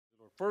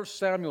1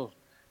 Samuel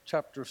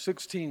chapter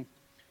 16.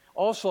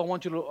 Also, I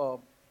want you to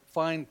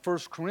find 1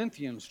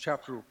 Corinthians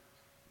chapter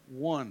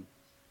 1.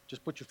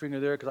 Just put your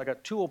finger there because I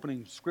got two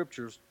opening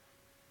scriptures.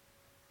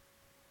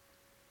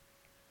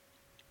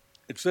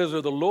 It says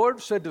there, the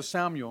Lord said to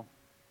Samuel,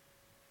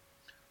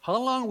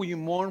 how long will you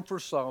mourn for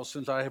Saul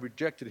since I have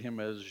rejected him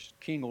as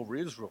king over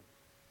Israel?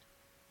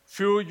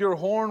 Fill your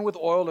horn with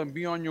oil and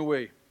be on your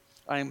way.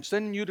 I am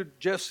sending you to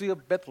Jesse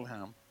of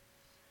Bethlehem.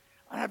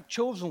 I have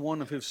chosen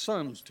one of his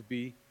sons to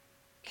be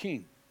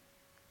king.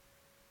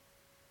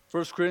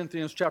 1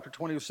 Corinthians chapter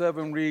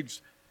 27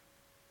 reads,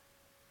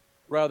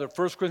 1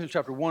 Corinthians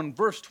chapter 1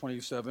 verse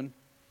 27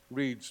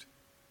 reads,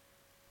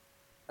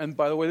 and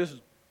by the way, this is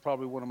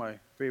probably one of my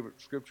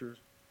favorite scriptures,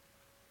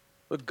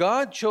 but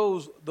God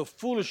chose the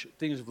foolish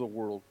things of the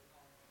world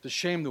to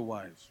shame the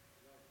wise.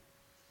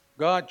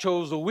 God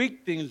chose the weak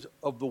things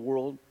of the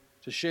world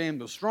to shame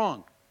the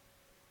strong.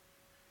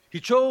 He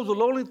chose the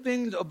lowly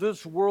things of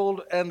this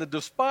world and the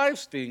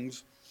despised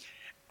things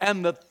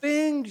and the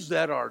things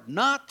that are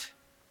not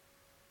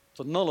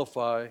to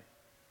nullify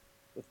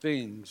the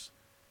things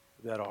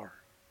that are.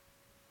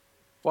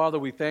 Father,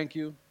 we thank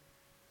you,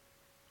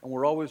 and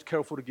we're always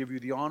careful to give you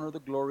the honor, the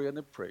glory, and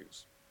the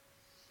praise.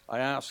 I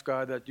ask,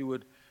 God, that you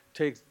would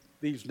take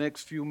these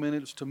next few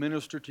minutes to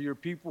minister to your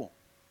people.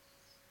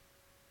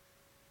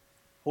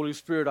 Holy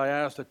Spirit, I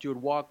ask that you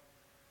would walk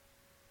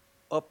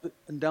up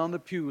and down the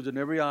pews in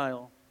every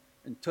aisle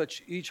and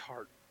touch each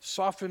heart.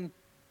 Soften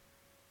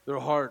their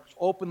hearts.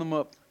 Open them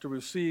up to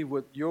receive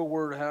what your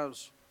word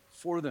has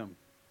for them.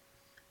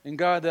 And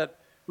God, that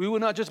we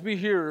would not just be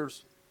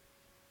hearers,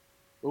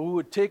 but we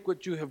would take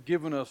what you have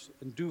given us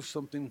and do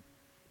something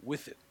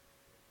with it.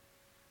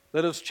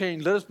 Let us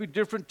change. Let us be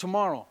different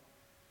tomorrow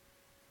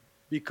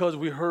because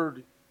we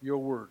heard your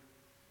word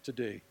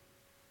today.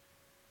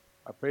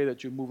 I pray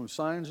that you move in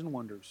signs and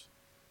wonders.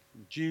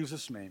 In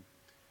Jesus' name.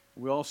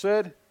 We all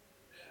said,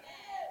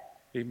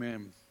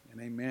 amen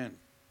and amen.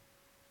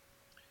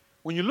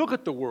 When you look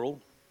at the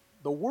world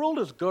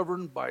is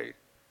governed by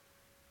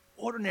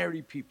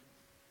ordinary people.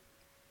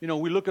 You know,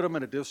 we look at them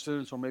at a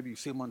distance, or maybe you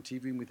see them on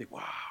TV and we think,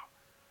 wow.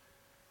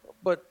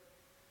 But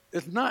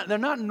they're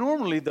not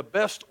normally the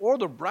best or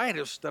the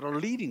brightest that are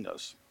leading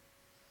us.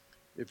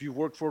 If you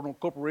work for a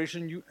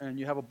corporation and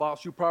you have a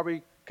boss, you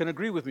probably can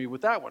agree with me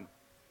with that one.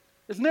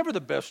 It's never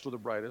the best or the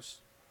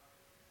brightest.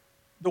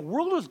 The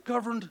world is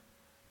governed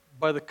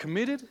by the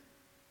committed,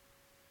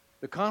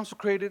 the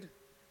consecrated,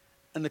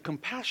 and the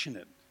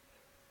compassionate.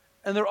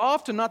 And they're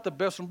often not the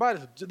best and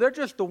brightest. They're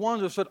just the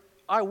ones that said,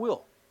 I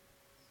will.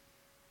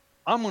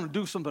 I'm going to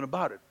do something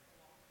about it.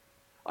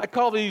 I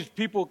call these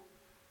people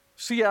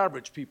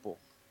C-average people,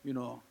 you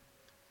know.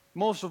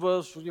 Most of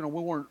us, you know,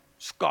 we weren't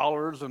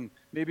scholars, and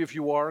maybe if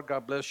you are,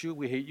 God bless you,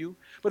 we hate you.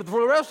 But for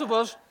the rest of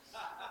us,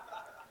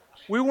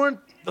 we weren't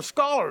the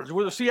scholars.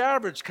 We're the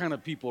C-average kind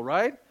of people,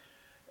 right?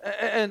 But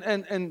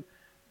I'm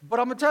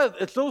going to tell you,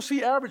 it's those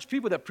C-average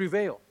people that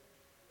prevail.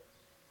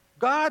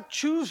 God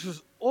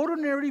chooses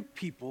ordinary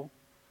people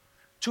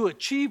to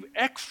achieve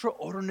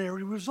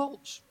extraordinary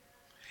results.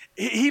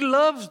 He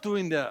loves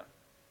doing that.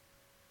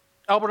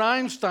 Albert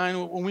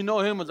Einstein, when we know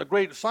him as a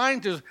great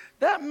scientist,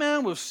 that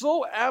man was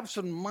so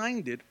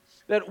absent-minded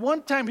that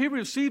one time he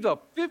received a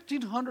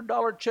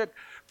 $1,500 check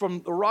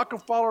from the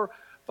Rockefeller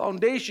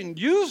Foundation,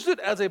 used it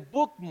as a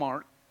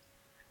bookmark,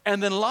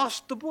 and then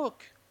lost the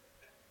book.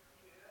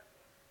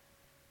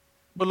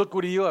 But look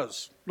what he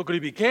was. Look what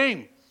he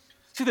became.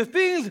 See, the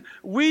things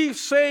we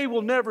say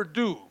we'll never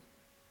do.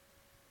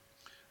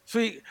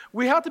 See,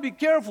 we have to be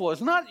careful.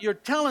 It's not your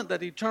talent that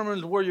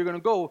determines where you're going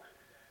to go.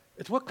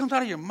 It's what comes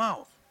out of your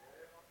mouth.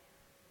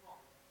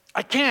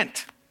 I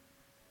can't.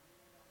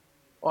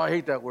 Oh, I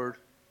hate that word.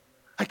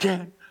 I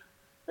can't.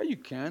 Yeah, you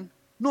can.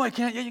 No, I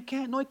can't. Yeah, you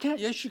can. No, I can't.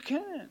 Yes, you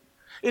can.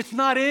 It's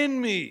not in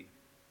me.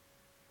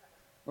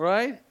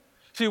 Right?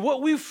 See,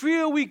 what we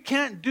feel we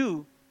can't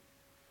do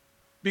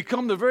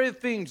become the very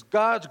things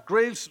God's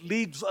grace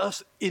leads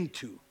us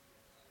into.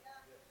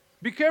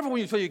 Be careful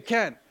when you say you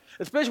can't.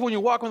 Especially when you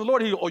walk with the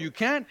Lord, you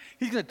can't?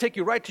 He's going to take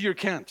you right to your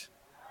can't.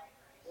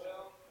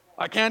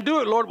 I can't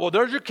do it, Lord. Well,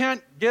 there's your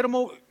can't. Get him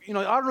over. You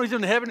know, I don't know, he's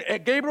in heaven.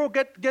 Gabriel,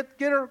 get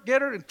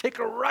her and take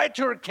her right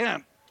to her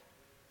can't.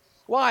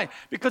 Why?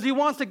 Because he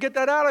wants to get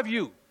that out of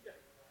you.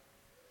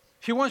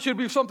 He wants you to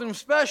be something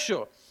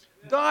special.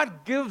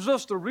 God gives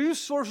us the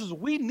resources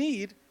we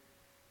need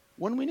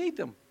when we need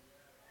them.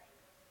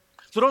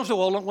 So don't say,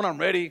 well, when I'm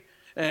ready,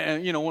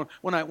 and you know,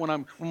 when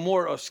I'm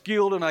more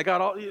skilled and I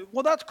got all,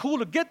 well, that's cool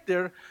to get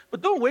there,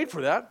 but don't wait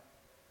for that,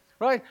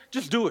 right?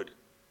 Just do it.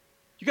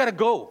 You got to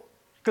go,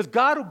 because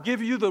God will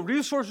give you the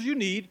resources you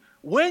need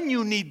when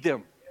you need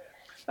them.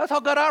 That's how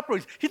God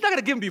operates. He's not going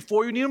to give them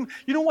before you need them.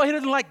 You know why He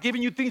doesn't like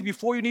giving you things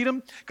before you need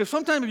them? Because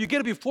sometimes if you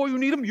get it before you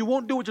need them, you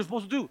won't do what you're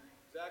supposed to do.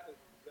 Exactly.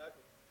 Yeah.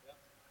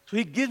 So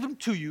He gives them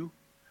to you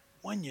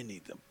when you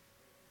need them.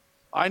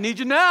 I need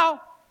you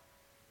now,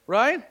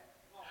 right?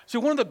 See,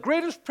 one of the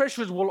greatest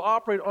pressures we'll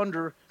operate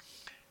under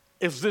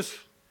is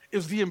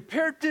the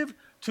imperative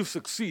to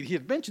succeed. He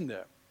had mentioned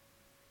that,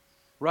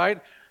 right?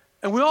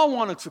 And we all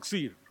want to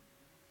succeed.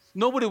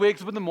 Nobody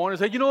wakes up in the morning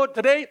and says, you know what,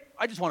 today,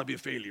 I just want to be a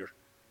failure.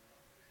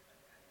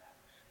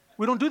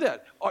 We don't do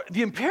that.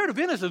 The imperative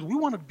in us is we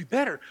want to be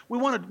better. We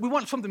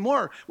want something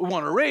more. We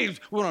want a raise.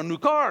 We want a new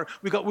car.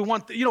 We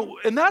want,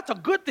 and that's a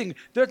good thing.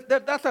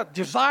 That's a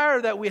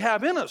desire that we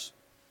have in us.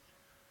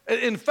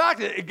 In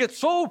fact, it gets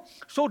so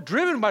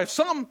driven by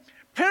some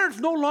parents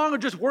no longer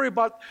just worry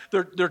about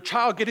their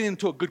child getting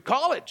into a good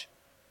college.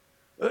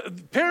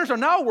 Parents are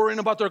now worrying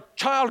about their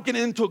child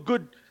getting into a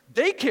good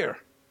daycare.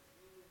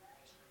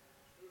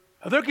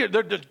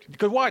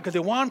 Because why? Because they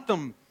want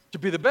them to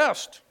be the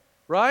best,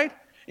 right?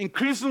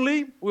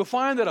 Increasingly, we'll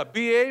find that a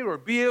BA or a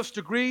BS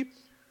degree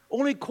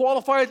only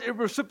qualifies a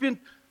recipient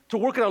to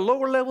work at a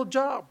lower level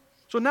job.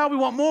 So now we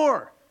want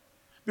more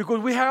because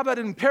we have that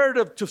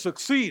imperative to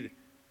succeed,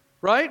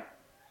 right?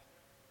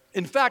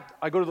 In fact,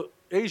 I go to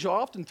Asia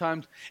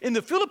oftentimes. In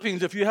the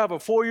Philippines, if you have a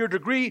 4-year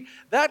degree,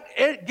 that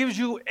gives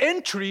you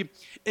entry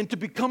into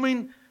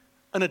becoming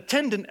an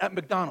attendant at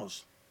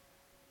McDonald's.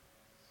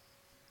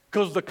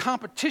 Because the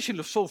competition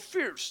is so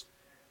fierce,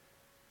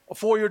 a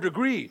 4-year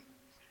degree.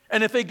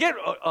 And if they get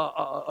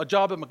a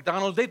job at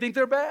McDonald's, they think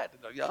they're bad.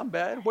 Yeah, I'm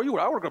bad. Where you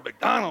work? I work at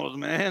McDonald's,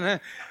 man.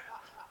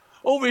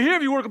 Over here,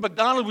 if you work at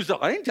McDonald's, we say,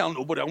 I ain't telling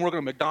nobody I'm working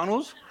at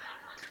McDonald's.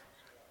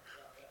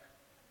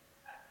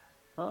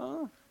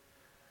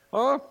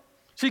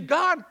 See,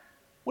 God,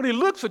 when he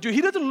looks at you,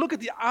 he doesn't look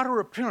at the outer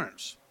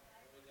appearance.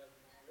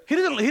 He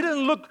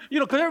doesn't look,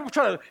 because everybody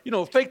try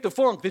to, fake the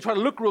funk. They try to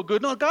look real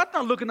good. No, God's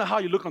not looking at how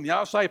you look on the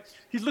outside.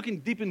 He's looking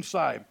deep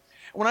inside.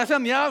 When I say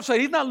on the outside,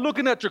 he's not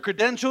looking at your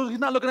credentials. He's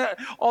not looking at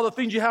all the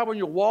things you have on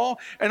your wall.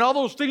 And all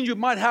those things you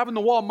might have on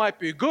the wall might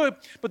be good,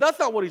 but that's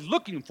not what he's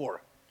looking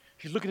for.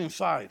 He's looking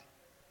inside.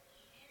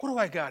 What do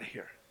I got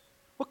here?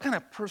 What kind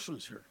of person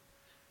is here?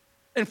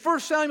 In 1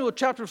 Samuel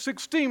chapter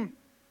 16,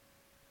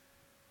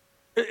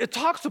 it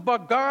talks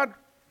about God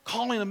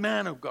calling a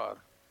man of God.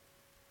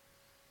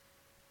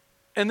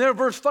 And there,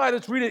 verse 5,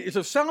 let's read it. It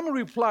says, Samuel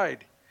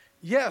replied,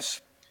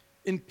 yes,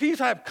 in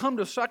peace I have come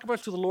to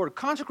sacrifice to the Lord.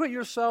 Consecrate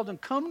yourselves and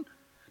come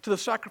to the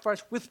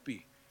sacrifice with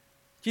me.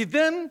 He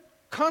then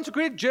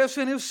consecrated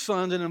Jesse and his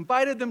sons and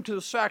invited them to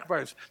the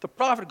sacrifice. The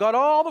prophet got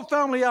all the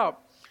family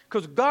out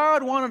because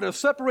God wanted to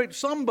separate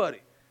somebody.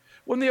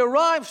 When they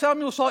arrived,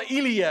 Samuel saw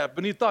Eliab,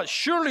 and he thought,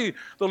 surely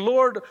the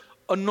Lord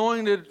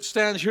anointed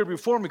stands here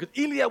before me, because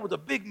Eliab was a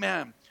big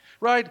man.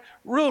 Right?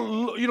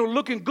 Real,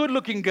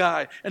 good-looking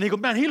guy. And he goes,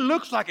 man, he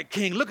looks like a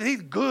king. Look,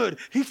 he's good.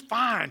 He's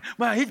fine.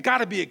 Man, he's got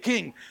to be a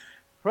king.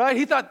 Right?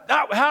 He thought,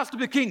 that has to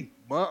be a king.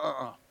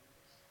 But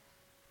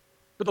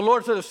the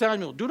Lord said to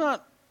Samuel, do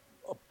not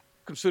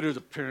consider his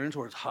appearance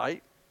or his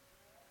height,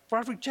 for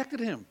I've rejected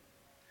him.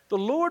 The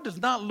Lord does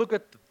not look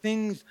at the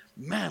things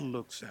man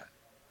looks at.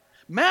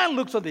 Man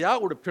looks at the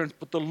outward appearance,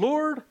 but the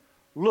Lord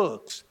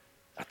looks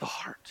at the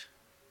heart.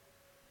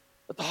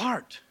 At the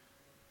heart.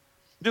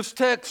 This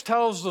text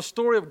tells the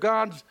story of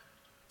God's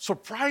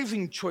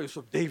surprising choice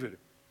of David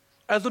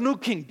as the new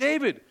king.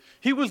 David,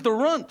 he was the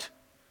runt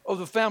of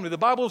the family. The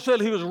Bible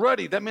said he was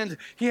ruddy. That means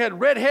he had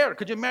red hair.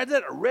 Could you imagine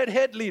that? A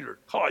redhead leader.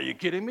 Oh, are you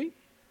kidding me?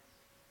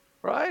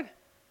 Right?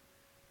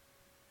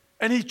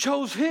 And he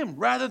chose him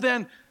rather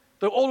than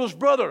the oldest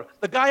brother,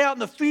 the guy out in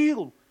the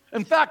field.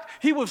 In fact,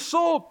 he was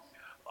so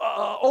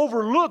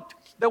overlooked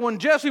that when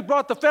Jesse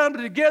brought the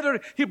family together,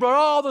 he brought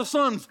all the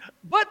sons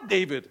but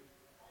David.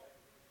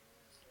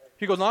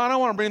 He goes, no, I don't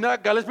want to bring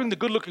that guy. Let's bring the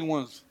good-looking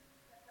ones.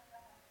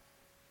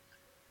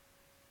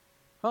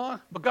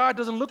 But God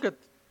doesn't look at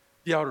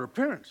the outer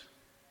appearance.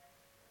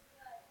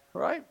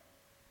 Right?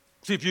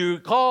 See, if you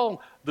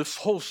recall this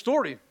whole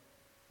story,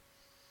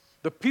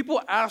 the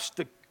people asked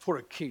for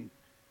a king.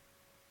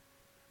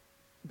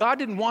 God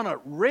didn't want to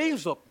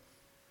raise up.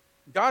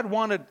 God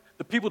wanted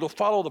the people to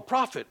follow the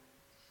prophet.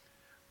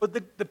 But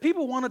the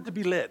people wanted to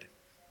be led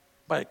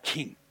by a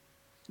king.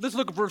 Let's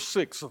look at verse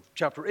 6 of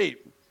chapter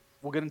 8.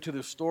 We'll get into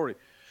this story.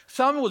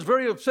 Samuel was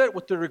very upset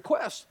with the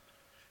request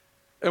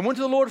and went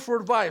to the Lord for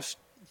advice.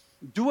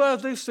 Do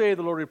as they say,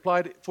 the Lord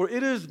replied, for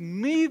it is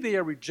me they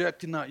are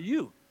rejecting, not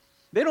you.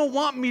 They don't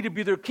want me to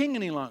be their king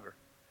any longer.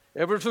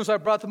 Ever since I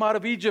brought them out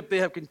of Egypt, they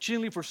have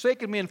continually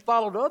forsaken me and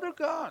followed other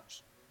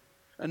gods.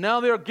 And now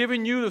they are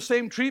giving you the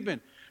same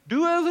treatment.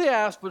 Do as they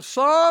ask, but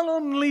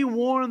solemnly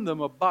warn them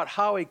about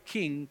how a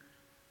king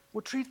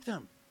would treat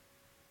them.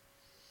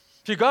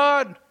 See,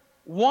 God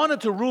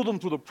wanted to rule them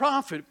through the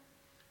prophet,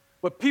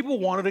 but people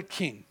wanted a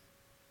king.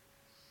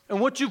 And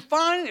what you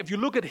find, if you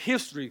look at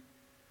history,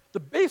 the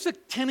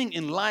basic tenet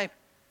in life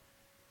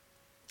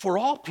for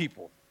all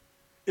people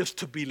is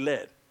to be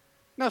led.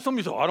 Now, some of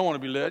you say, I don't want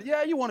to be led.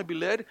 Yeah, you want to be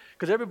led,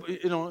 because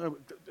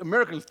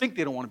Americans think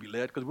they don't want to be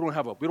led because we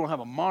don't have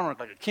a monarch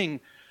like a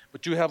king,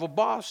 but you have a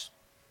boss.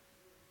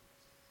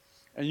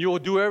 And you'll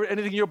do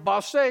anything your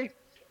boss say.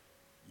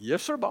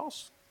 Yes, sir,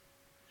 boss.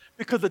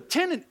 Because the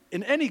tenet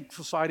in any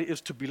society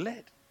is to be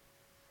led.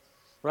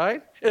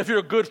 Right? If you're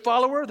a good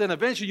follower, then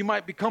eventually you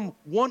might become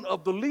one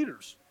of the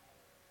leaders.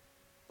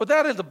 But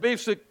that is a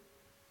basic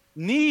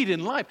need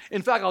in life.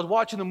 In fact, I was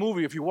watching the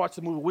movie, if you watch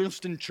the movie,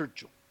 Winston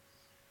Churchill.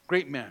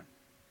 Great man.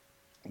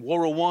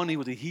 World War I, he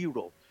was a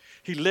hero.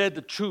 He led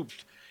the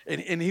troops,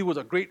 and he was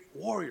a great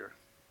warrior.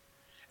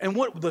 And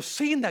what the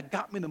scene that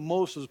got me the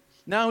most is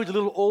now he's a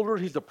little older.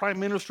 He's the Prime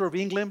Minister of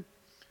England,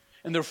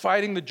 and they're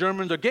fighting the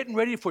Germans. They're getting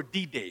ready for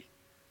D-Day.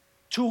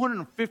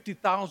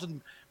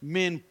 250,000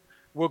 men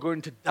were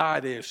going to die,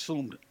 they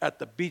assumed, at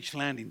the beach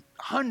landing.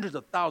 Hundreds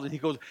of thousands. He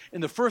goes,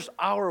 in the first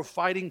hour of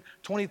fighting,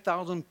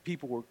 20,000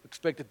 people were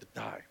expected to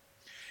die.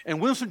 And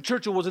Winston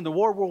Churchill was in the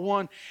World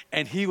War I,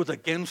 and he was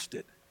against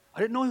it. I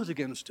didn't know he was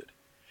against it.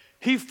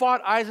 He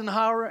fought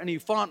Eisenhower, and he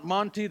fought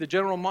Monty, the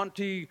General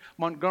Monty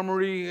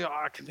Montgomery.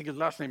 I can't think of his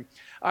last name.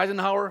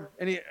 Eisenhower.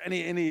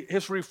 Any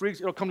history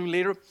freaks? It'll come to me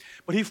later.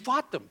 But he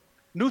fought them,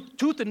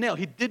 tooth and nail.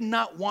 He did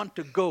not want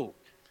to go.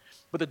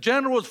 But the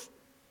general was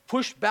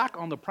pushed back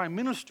on the prime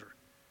minister.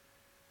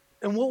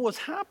 And what was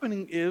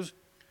happening is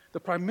the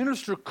prime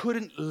minister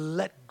couldn't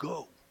let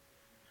go.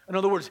 In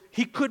other words,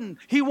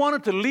 he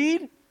wanted to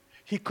lead.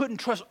 He couldn't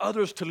trust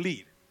others to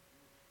lead.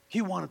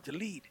 He wanted to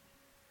lead.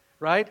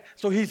 Right?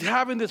 So he's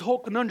having this whole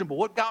conundrum. But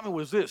what got me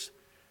was this.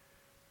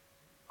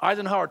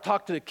 Eisenhower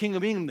talked to the King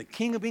of England. The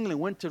King of England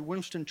went to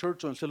Winston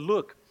Churchill and said,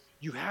 look,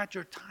 you had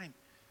your time.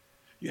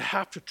 You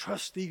have to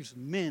trust these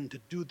men to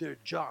do their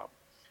job.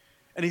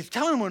 And he's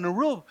telling them in a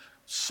real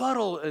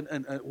subtle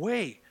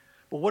way.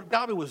 But what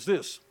got me was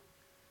this.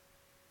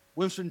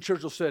 Winston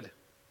Churchill said,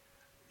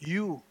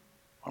 you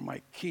are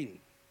my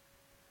king,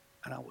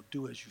 and I will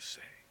do as you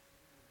say.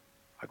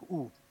 I go,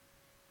 ooh,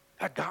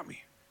 that got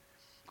me.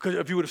 Because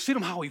if you would have seen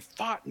him how he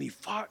fought and he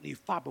fought and he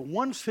fought, but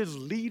once his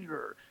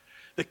leader,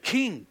 the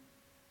king,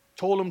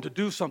 told him to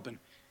do something,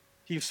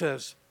 he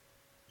says,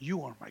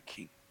 you are my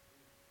king.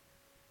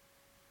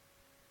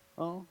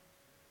 Oh.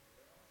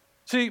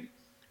 See,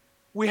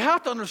 we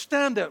have to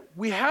understand that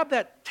we have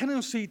that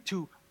tendency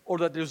to, or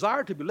that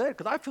desire to be led,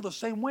 because I feel the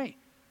same way.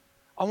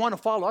 I want to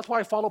follow. That's why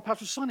I follow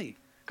Pastor Sonny,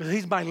 because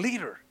he's my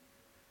leader.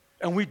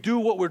 And we do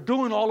what we're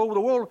doing all over the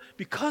world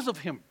because of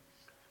him.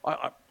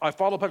 I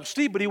follow Pastor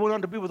Steve, but he went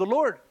on to be with the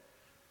Lord.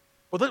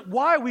 But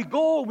why we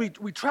go, we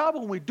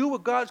travel, and we do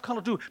what God's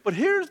called to do. But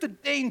here's the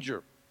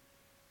danger.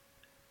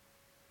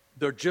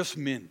 They're just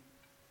men.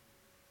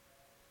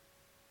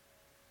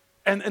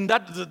 And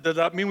does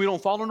that mean we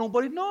don't follow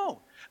nobody?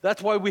 No.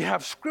 That's why we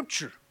have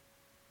Scripture.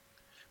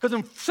 Because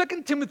in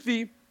 2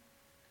 Timothy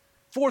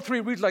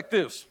 4:3 reads like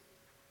this.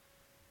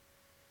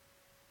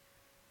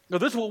 Now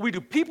this is what we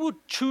do. People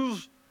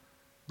choose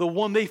the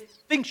one they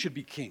think should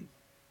be king.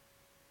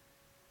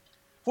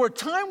 For a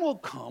time will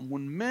come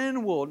when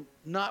men will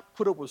not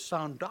put up with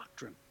sound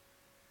doctrine.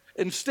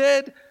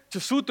 Instead, to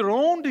suit their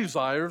own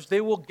desires, they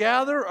will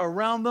gather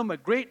around them a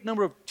great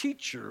number of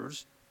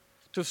teachers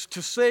to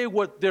say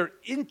what their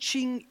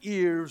itching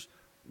ears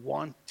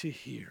want to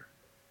hear.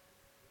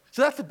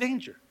 So that's the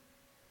danger.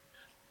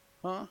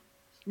 Let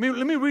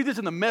me read this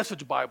in the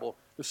Message Bible,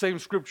 the same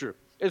scripture.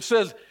 It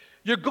says,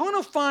 you're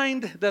going to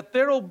find that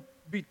there will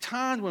be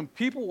times when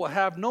people will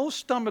have no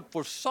stomach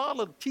for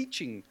solid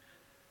teaching,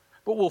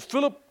 but will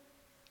fill up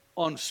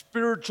on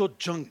spiritual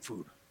junk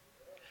food,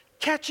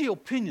 catchy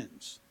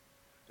opinions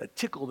that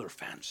tickle their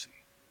fancy.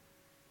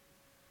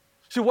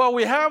 See, while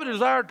we have a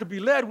desire to be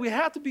led, we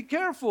have to be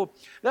careful.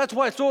 That's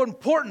why it's so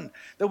important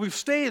that we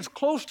stay as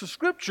close to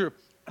Scripture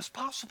as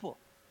possible.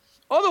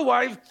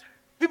 Otherwise,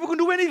 people can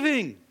do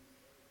anything.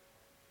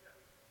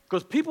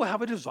 Because people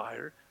have a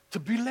desire to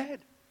be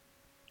led.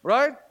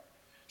 Right?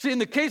 See, in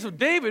the case of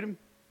David,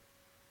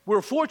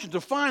 we're fortunate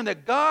to find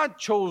that God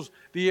chose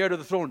the heir to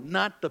the throne,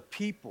 not the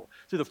people.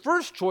 See, the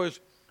first choice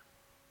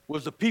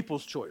was the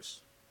people's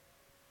choice.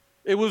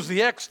 It was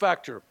the X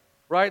factor,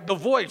 right? The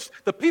voice.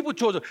 The people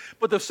chose it.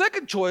 But the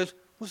second choice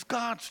was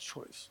God's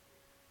choice.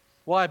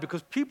 Why?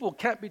 Because people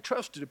can't be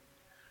trusted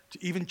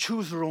to even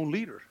choose their own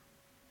leader.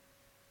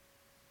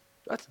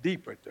 That's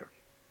deep right there.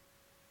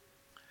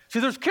 See,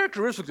 there's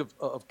characteristics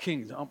of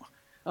kings.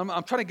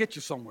 I'm trying to get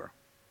you somewhere.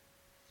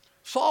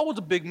 Saul was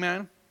a big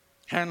man,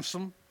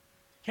 handsome.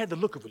 He had the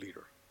look of a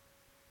leader.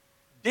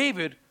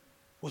 David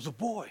was a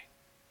boy,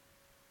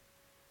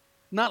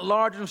 not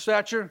large in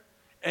stature,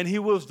 and he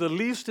was the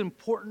least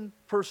important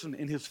person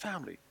in his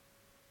family.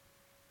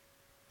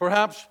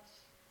 Perhaps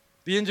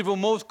the individual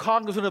most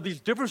cognizant of these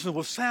differences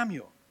was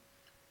Samuel.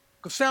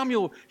 Because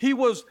Samuel, he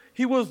was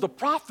the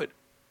prophet,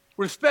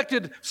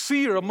 respected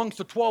seer amongst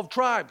the 12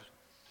 tribes.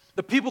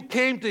 The people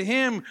came to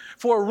him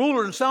for a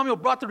ruler, and Samuel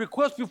brought the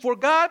request before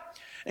God,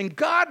 and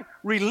God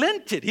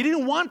relented. He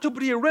didn't want to,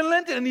 but he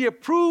relented, and he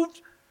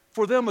approved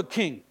for them a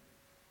king.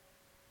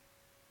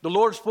 The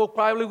Lord spoke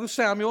privately with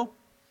Samuel,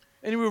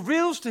 and he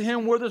reveals to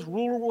him where this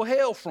ruler will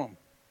hail from.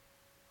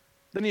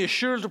 Then he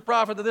assures the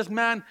prophet that this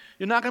man,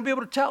 you're not going to be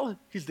able to tell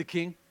he's the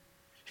king.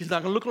 He's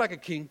not going to look like a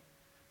king,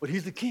 but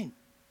he's the king.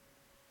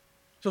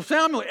 So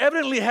Samuel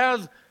evidently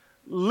has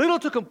little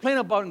to complain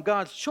about in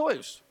God's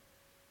choice.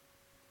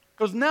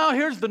 Because now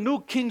here's the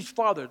new king's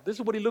father. This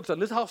is what he looks at.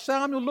 This is how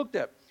Samuel looked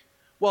at.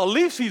 Well, at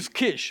least he's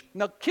Kish.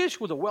 Now, Kish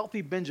was a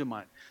wealthy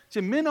Benjamite.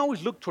 See, men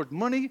always look toward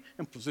money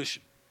and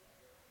position.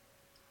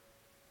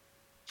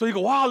 So you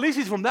go, wow, at least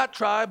he's from that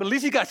tribe. At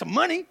least he got some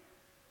money.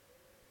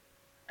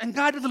 And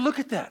God doesn't look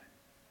at that.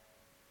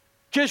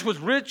 Kish was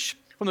rich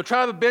from the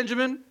tribe of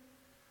Benjamin,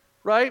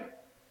 right?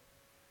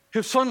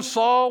 His son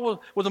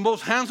Saul was the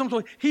most handsome,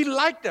 so he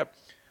liked that.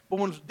 But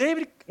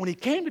when he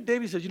came to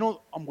David, he said,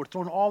 we're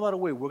throwing all that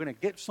away. We're going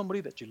to get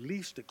somebody that you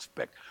least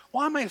expect.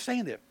 Why am I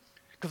saying that?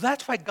 Because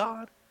that's why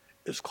God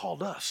has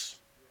called us.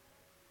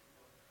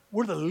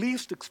 We're the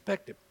least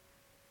expected.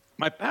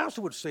 My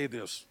pastor would say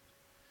this,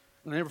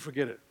 and I never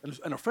forget it.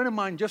 And a friend of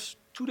mine just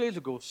 2 days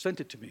ago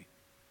sent it to me.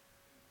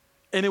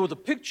 And it was a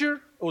picture,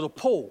 it was a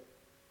pole,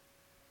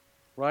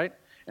 right?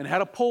 And it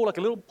had a pole, like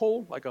a little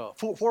pole, like a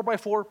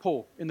 4x4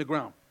 pole in the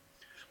ground.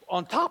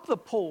 On top of the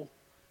pole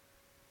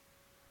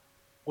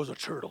was a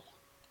turtle,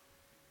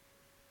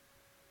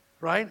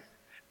 right?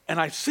 And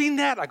I seen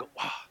that, I go,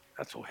 wow,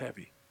 that's so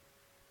heavy.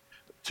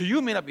 To you,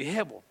 it may not be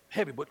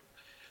heavy, but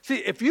see,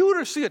 if you were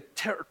to see a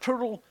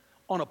turtle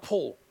on a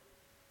pole,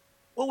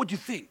 what would you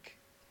think?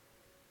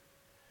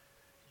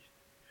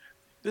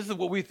 This is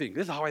what we think.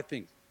 This is how I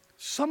think.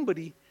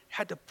 Somebody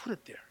had to put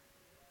it there.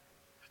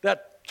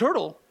 That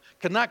turtle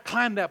cannot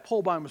climb that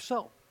pole by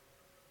himself.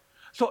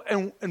 So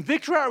in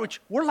Victory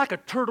Outreach, we're like a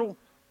turtle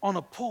on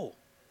a pole.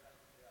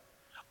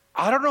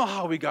 I don't know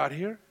how we got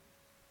here.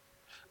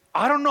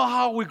 I don't know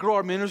how we grow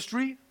our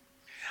ministry.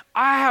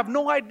 I have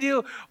no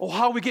idea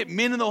how we get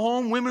men in the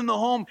home, women in the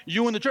home,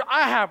 you in the church.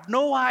 I have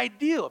no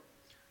idea.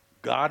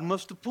 God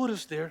must have put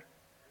us there.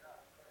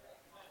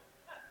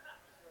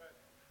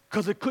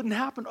 Because it couldn't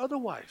happen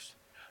otherwise.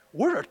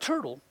 We're a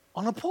turtle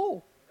on a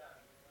pole.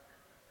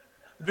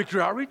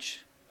 Victory Outreach.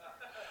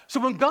 So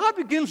when God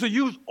begins to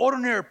use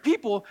ordinary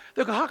people,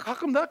 they go, how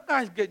come that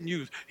guy's getting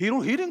used? He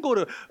didn't go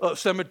to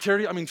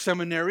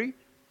seminary.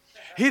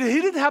 He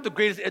didn't have the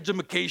greatest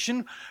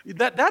education.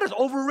 That is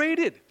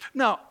overrated.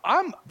 Now,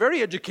 I'm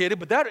very educated,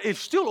 but that is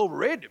still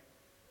overrated.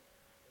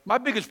 My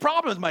biggest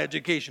problem is my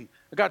education.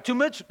 I got too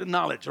much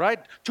knowledge, right?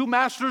 2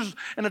 masters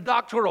and a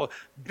doctoral.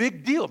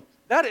 Big deal.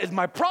 That is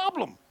my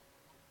problem.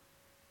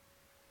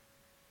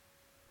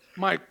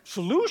 My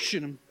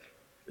solution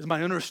is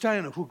my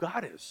understanding of who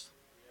God is.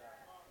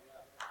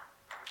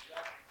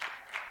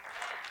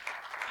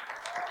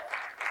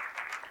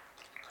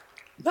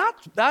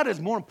 That is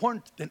more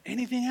important than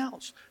anything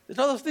else. This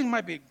other thing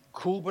might be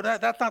cool,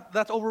 but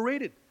that's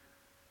overrated.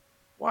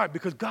 Why?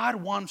 Because God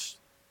wants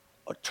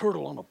a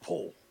turtle on a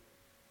pole.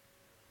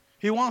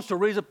 He wants to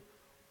raise up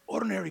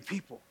ordinary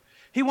people.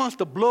 He wants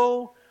to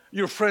blow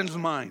your friend's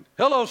mind.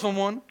 Hello,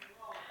 someone.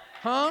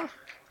 Huh?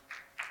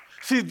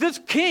 See, this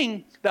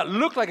king that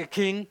looked like a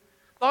king,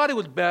 thought it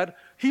was bad,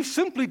 he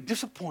simply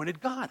disappointed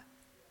God.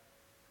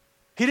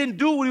 He didn't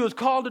do what he was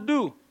called to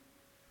do.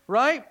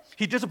 Right?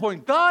 He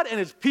disappointed God and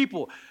his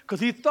people because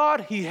he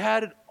thought he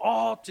had it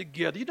all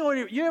together.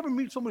 You ever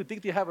meet somebody who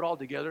thinks they have it all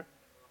together?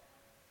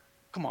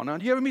 Come on now.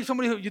 Do you ever meet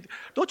somebody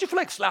don't you feel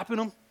like slapping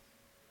them?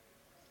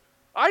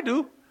 I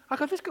do. I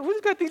go, this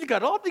guy thinks he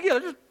got it all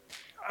together.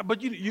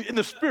 But you in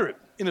the spirit,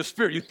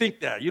 you think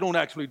that. You don't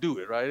actually do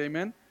it, right?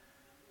 Amen?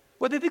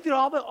 But they think they're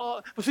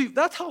all. But see,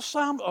 that's how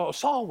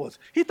Saul was.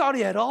 He thought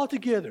he had it all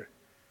together.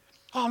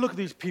 Oh, look at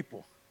these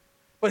people.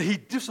 But he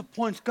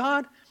disappoints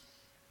God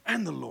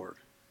and the Lord.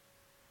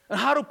 And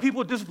how do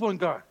people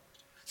disappoint God?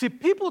 See,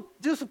 people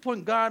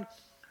disappoint God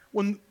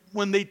when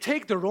they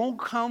take their own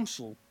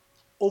counsel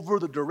over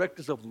the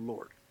directives of the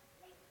Lord.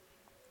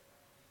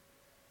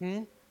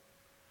 See,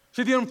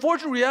 the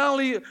unfortunate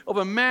reality of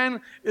a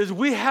man is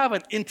we have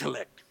an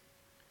intellect.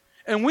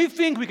 And we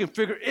think we can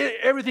figure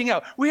everything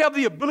out. We have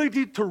the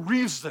ability to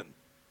reason.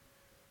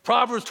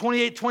 Proverbs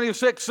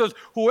 28:26 says,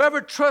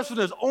 whoever trusts in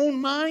his own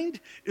mind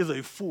is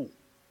a fool.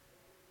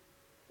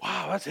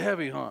 Wow, that's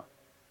heavy, huh?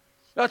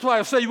 That's why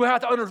I say we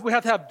have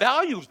to have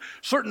values,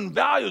 certain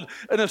values.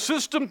 In a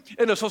system,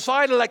 in a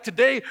society like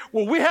today,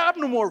 where we have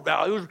no more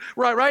values.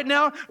 Right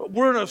now,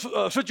 we're in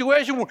a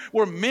situation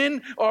where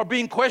men are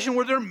being questioned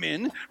whether they're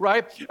men,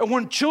 right? And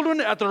when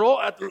children at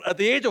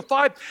the age of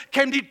 5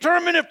 can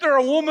determine if they're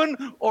a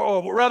woman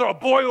or rather a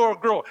boy or a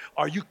girl.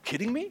 Are you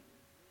kidding me?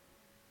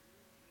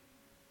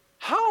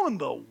 How in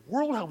the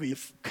world have we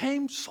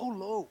came so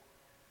low?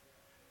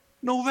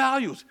 No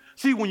values.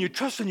 See, when you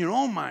trust in your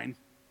own mind,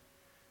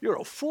 you're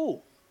a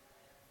fool.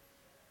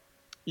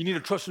 You need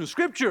to trust in the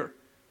Scripture.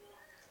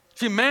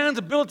 See, man's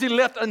ability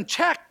left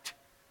unchecked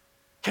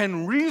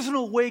can reason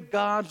away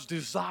God's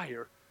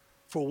desire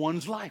for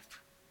one's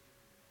life.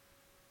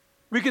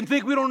 We can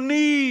think we don't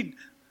need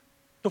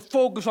to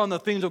focus on the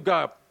things of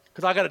God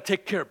because I got to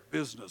take care of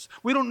business.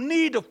 We don't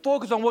need to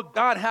focus on what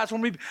God has for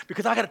me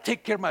because I got to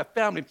take care of my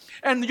family.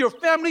 And your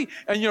family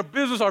and your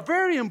business are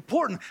very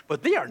important,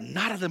 but they are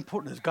not as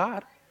important as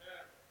God.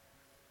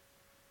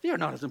 They are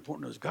not as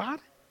important as God.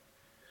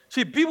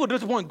 See, people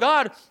disappoint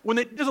God when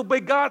they disobey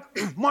God's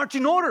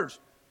marching orders.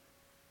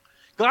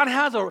 God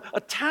has a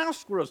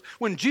task for us.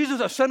 When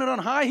Jesus ascended on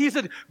high, he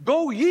said,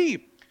 go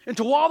ye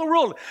into all the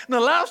world. And the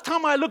last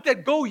time I looked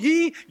at go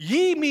ye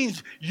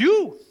means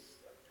you.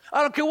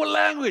 I don't care what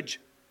language.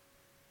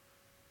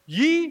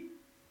 Ye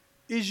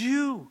is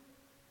you.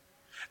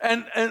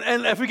 And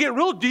if we get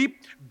real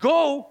deep,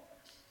 go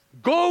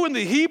in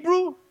the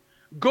Hebrew,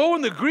 go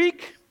in the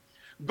Greek,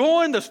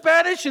 Go in the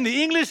Spanish, in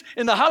the English,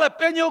 in the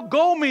jalapeno,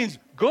 go means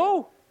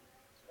go.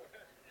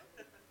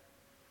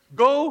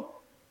 Go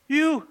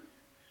you.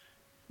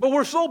 But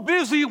we're so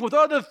busy with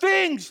other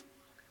things,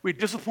 we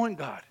disappoint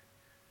God.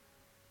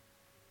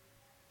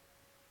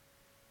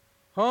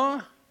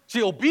 Huh?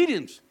 See,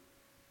 obedience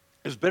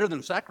is better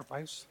than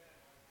sacrifice.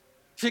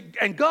 See,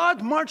 and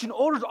God's marching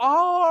orders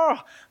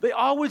they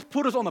always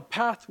put us on the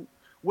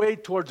pathway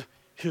towards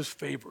His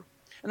favor.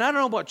 And I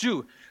don't know about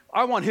you,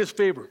 I want His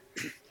favor.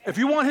 If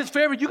you want His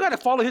favor, you got to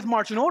follow His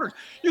marching orders.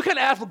 You can't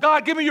ask for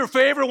God, give me your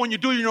favor when you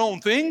do your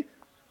own thing.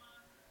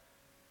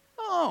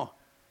 No.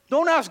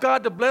 Don't ask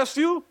God to bless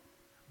you.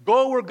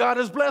 Go where God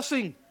is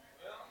blessing.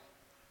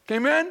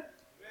 Amen?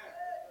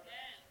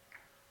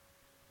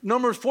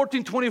 Numbers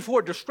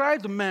 14:24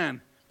 describes a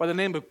man by the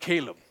name of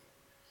Caleb.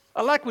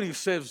 I like what he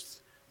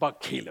says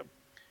about Caleb.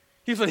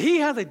 He said, he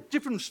has a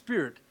different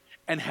spirit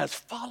and has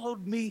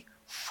followed me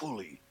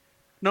fully.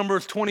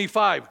 Numbers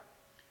 25.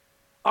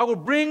 I will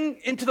bring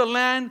into the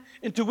land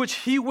into which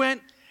he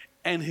went,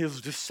 and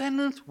his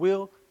descendants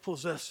will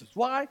possess it.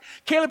 Why?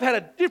 Caleb had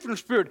a different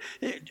spirit.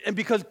 And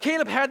because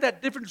Caleb had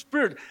that different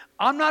spirit,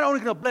 I'm not only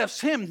going to bless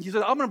him, he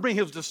said, I'm going to bring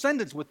his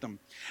descendants with them,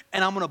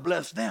 and I'm going to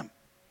bless them.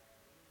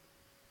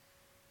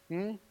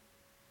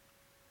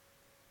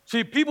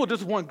 See, people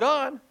disappoint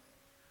God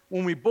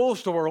when we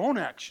boast of our own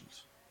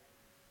actions.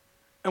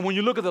 And when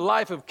you look at the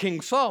life of King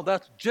Saul,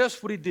 that's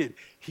just what he did.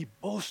 He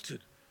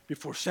boasted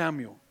before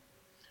Samuel.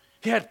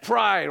 He had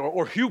pride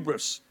or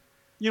hubris.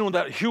 You know,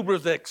 that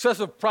hubris, the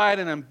excessive pride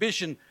and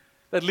ambition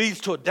that leads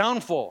to a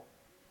downfall.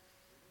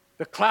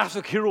 The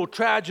classic hero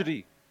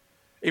tragedy.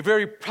 A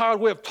very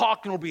proud way of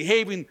talking or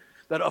behaving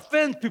that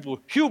offends people.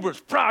 Hubris,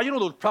 proud. You know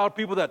those proud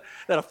people that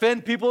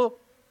offend people?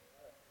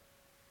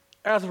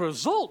 As a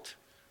result,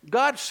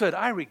 God said,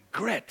 I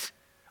regret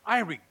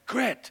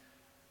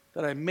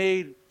that I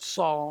made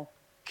Saul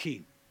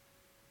king.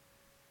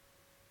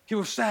 He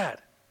was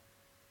sad.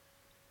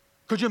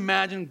 Could you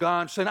imagine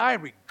God saying, I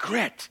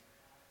regret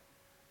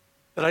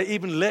that I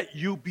even let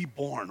you be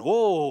born?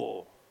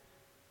 Oh.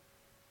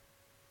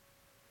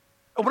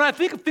 And when I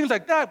think of things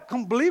like that,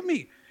 come believe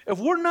me, if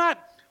we're not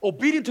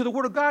obedient to the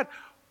Word of God,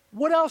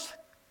 what else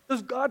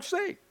does God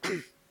say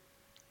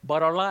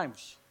about our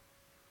lives?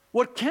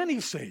 What can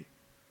He say?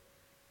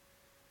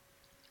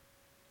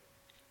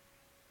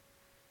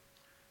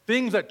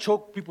 Things that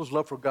choke people's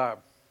love for God.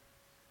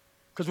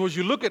 Because when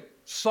you look at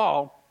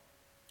Saul,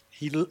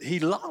 he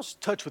lost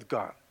touch with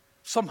God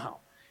somehow.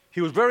 He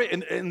was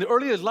in the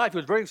early of his life, he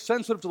was very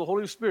sensitive to the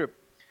Holy Spirit.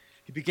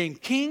 He became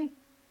king.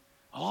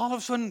 All of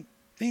a sudden,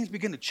 things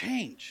began to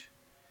change.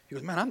 He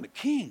goes, man, I'm the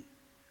king.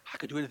 I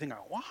could do anything I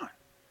want.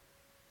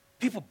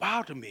 People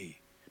bow to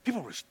me.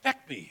 People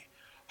respect me.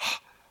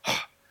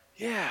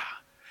 Yeah.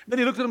 Then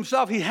he looked at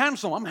himself. He's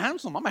handsome. I'm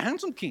handsome. I'm a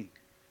handsome king.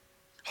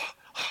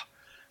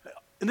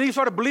 And then he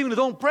started believing his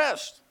own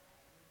press.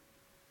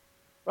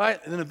 Right?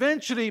 And then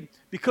eventually,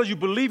 because you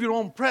believe your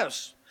own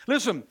press.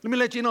 Listen, let me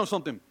let you know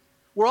something.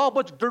 We're all a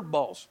bunch of dirt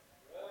balls.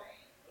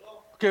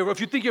 Okay, if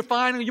you think you're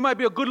fine, you might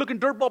be a good-looking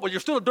dirt ball, but you're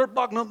still a dirt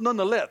ball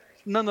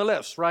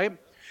nonetheless, right?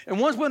 And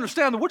once we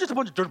understand that we're just a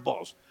bunch of dirt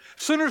balls,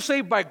 sinners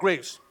saved by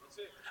grace.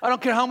 I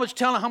don't care how much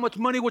talent, how much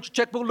money, what your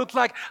checkbook looks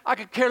like. I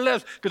could care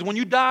less, because when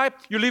you die,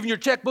 you're leaving your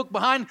checkbook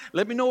behind.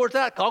 Let me know where it's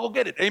at. I'll go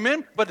get it.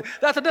 Amen? But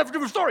that's a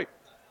different story.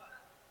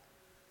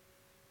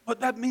 But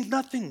that means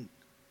nothing.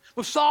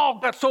 But Saul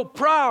got so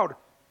proud,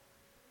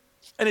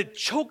 and it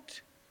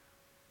choked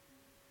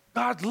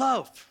God's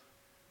love,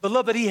 the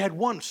love that he had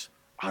once,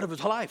 out of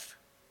his life.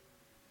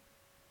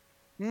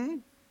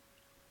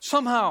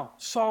 Somehow,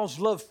 Saul's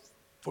love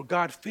for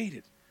God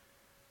faded.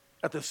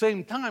 At the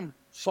same time,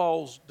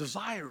 Saul's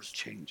desires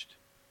changed.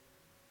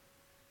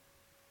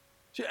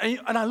 See,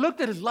 and I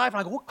looked at his life, and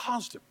I go, what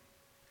caused him?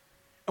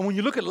 And when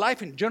you look at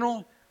life in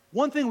general,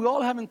 one thing we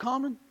all have in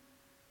common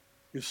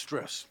is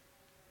stress.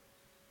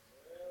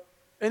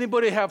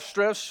 Anybody have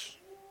stress?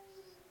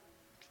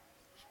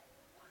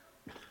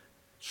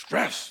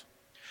 Stress.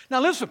 Now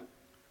listen,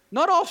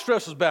 not all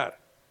stress is bad.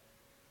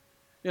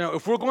 You know,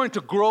 if we're going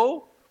to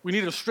grow, we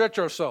need to stretch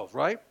ourselves,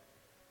 right?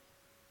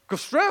 Because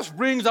stress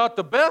brings out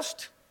the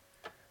best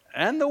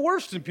and the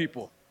worst in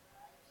people.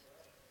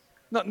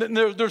 Now,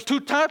 there's two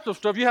types of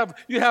stuff.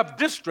 You have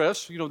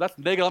distress. You know, that's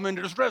negative. I'm in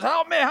distress.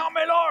 Help me,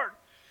 Lord.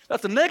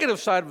 That's the negative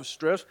side of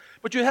stress.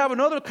 But you have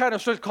another kind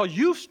of stress called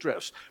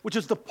eustress, which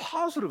is the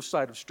positive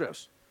side of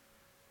stress.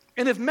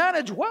 And if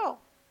managed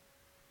well,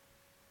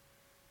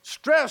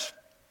 stress,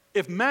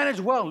 if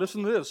managed well,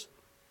 listen to this,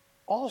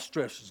 all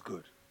stress is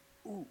good.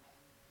 Ooh.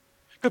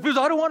 Because people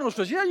say, I don't want no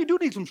stress. Yeah, you do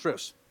need some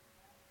stress,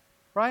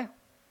 right?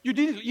 You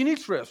need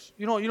stress.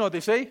 You know what they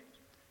say?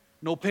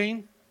 No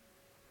pain,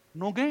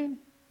 no gain.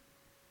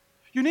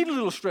 You need a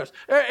little stress.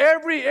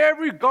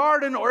 Every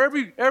garden or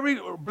every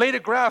blade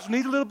of grass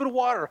needs a little bit of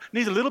water,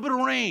 needs a little bit of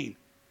rain.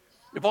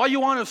 If all you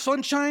want is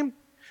sunshine,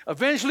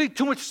 eventually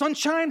too much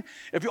sunshine,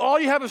 if all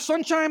you have is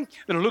sunshine,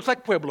 then it looks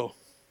like Pueblo.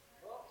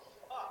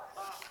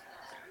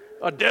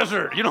 A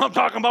desert. You know what I'm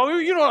talking about?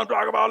 You know what I'm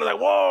talking about. It's like,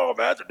 whoa,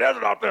 man, it's a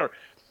desert out there.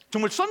 Too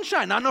much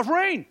sunshine, not enough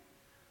rain.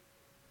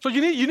 So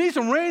you need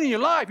some rain in your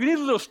life. You need a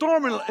little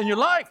storm in your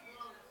life.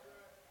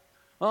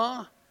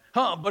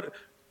 But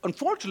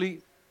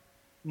unfortunately,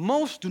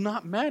 most do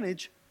not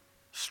manage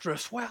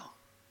stress well.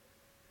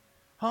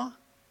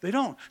 They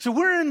don't. So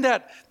we're in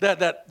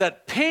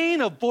that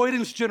pain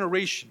avoidance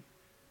generation.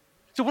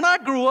 So when I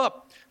grew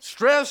up,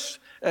 stress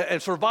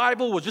and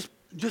survival was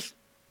just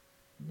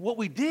what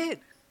we did.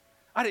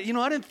 I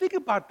didn't think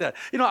about that.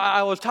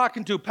 I was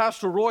talking to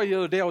Pastor Roy the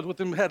other day. I was with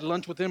him, had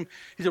lunch with him.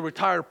 He's a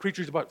retired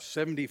preacher. He's about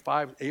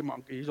 75.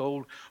 He's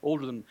older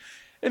than.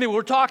 Anyway,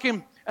 we're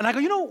talking, and I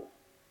go,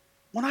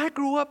 when I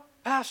grew up,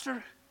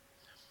 Pastor,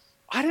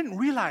 I didn't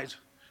realize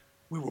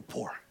we were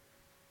poor.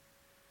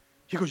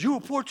 He goes, you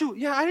were poor too?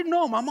 Yeah, I didn't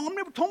know. My mom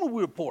never told me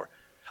we were poor.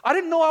 I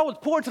didn't know I was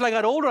poor until I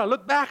got older. I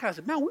looked back and I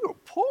said, man, we were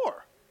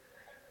poor.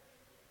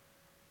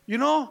 We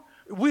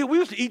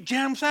used to eat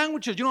jam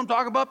sandwiches. You know what I'm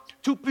talking about?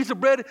 2 pieces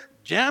of bread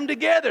jammed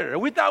together.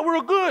 And we thought we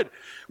were good.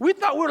 We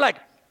thought we were like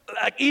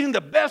eating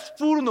the best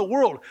food in the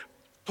world.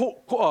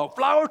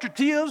 Flour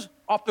tortillas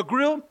off the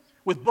grill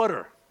with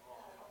butter.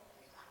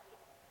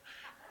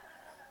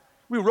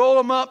 We roll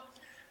them up,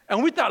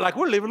 and we thought like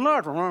we're living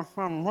large.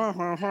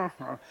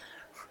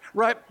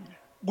 Right?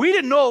 We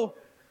didn't know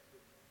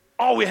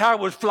all we had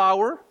was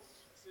flour.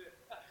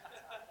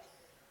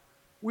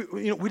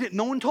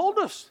 No one told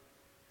us.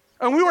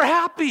 And we were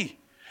happy.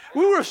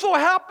 We were so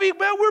happy,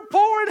 man, we're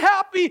poor and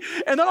happy.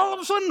 And then all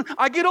of a sudden,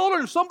 I get older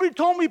and somebody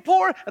told me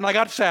poor, and I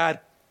got sad.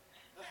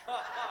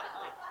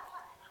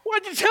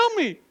 Why'd you tell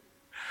me?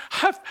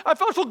 I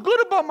felt so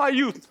good about my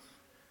youth.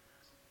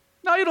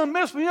 Now you don't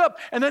mess me up.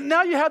 And then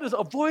now you have this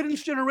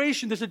avoidance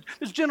generation, this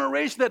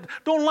generation that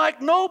don't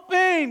like no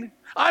pain.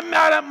 I'm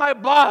mad at my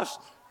boss.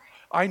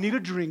 I need a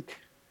drink.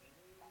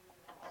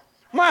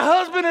 My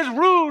husband is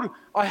rude.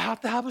 I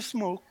have to have a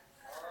smoke.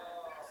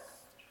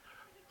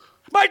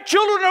 My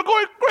children are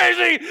going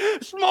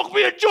crazy. Smoke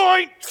me a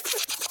joint.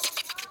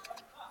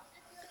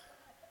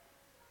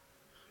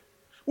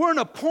 We're in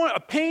a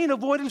pain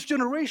avoidance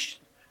generation.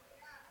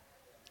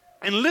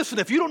 And listen,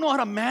 if you don't know how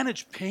to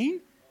manage pain,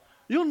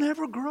 you'll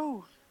never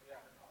grow.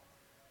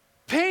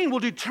 Pain will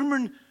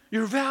determine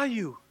your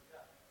value.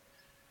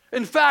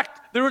 In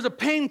fact, there is a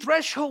pain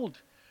threshold.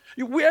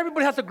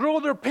 Everybody has to grow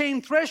their pain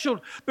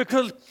threshold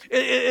because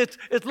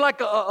it's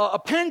like a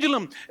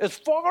pendulum. As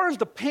far as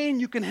the pain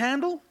you can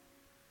handle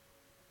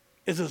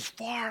is as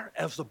far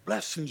as the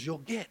blessings you'll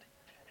get.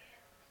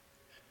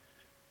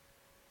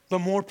 The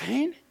more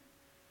pain,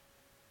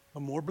 the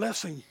more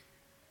blessing.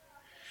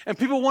 And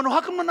people wonder,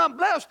 how come I'm not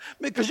blessed?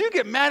 Because you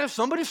get mad if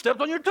somebody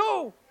stepped on your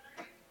toe.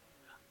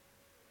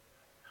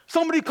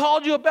 Somebody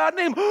called you a bad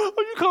name. Oh,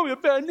 you call me a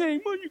bad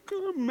name.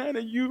 Oh, I'm mad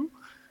at you.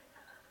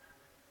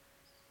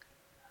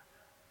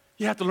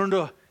 You have to learn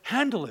to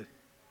handle it.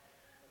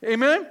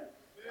 Amen?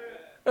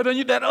 And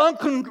then that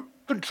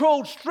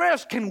uncontrolled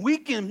stress can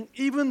weaken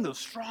even the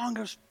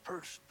strongest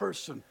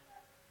person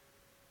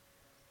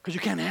because you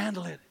can't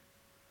handle it.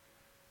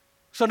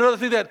 So another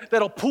thing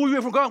that'll pull you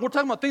away from God, we're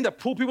talking about things that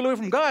pull people away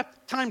from God,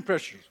 time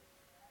pressures.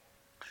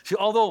 See,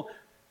 although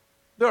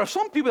there are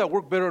some people that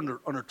work better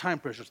under time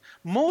pressures,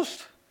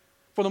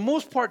 for the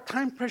most part,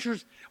 time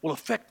pressures will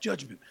affect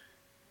judgment.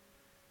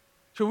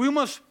 So we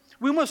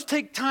must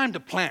take time to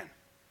plan.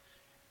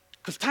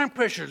 Because time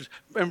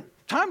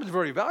is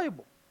very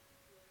valuable.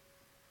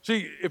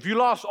 See, if you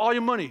lost all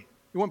your money,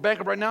 you went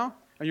bankrupt right now,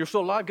 and you're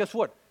still alive, guess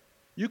what?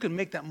 You can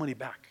make that money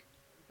back.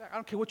 I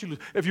don't care what you lose.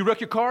 If you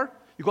wreck your car,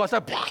 you go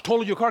outside,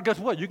 total your car, guess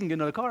what? You can get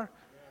another car.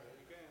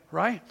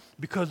 Right?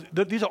 Because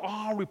these are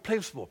all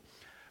replaceable.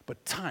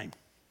 But time,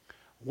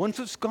 once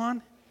it's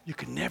gone, you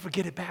can never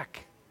get it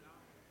back.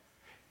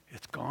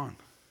 It's gone.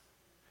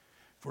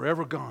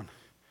 Forever gone.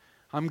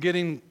 I'm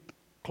getting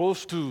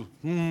close to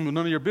none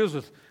of your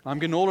business. I'm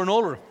getting older and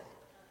older.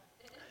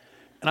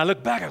 And I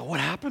look back, I go, what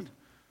happened?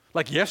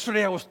 Like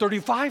yesterday I was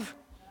 35?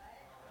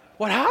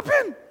 What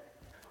happened?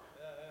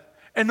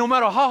 And no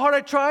matter how hard I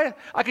try,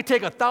 I can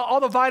take all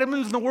the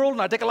vitamins in the world,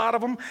 and I take a lot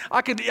of them.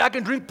 I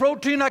can drink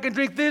protein, I can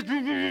drink this,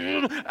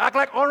 act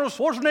like Arnold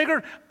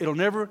Schwarzenegger. It'll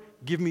never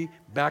give me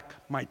back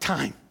my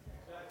time.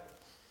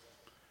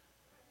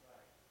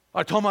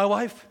 I told my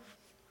wife,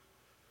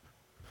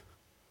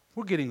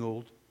 we're getting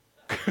old.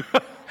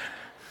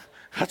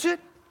 That's it.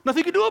 Nothing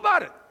you can do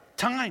about it.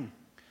 Time.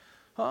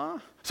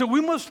 So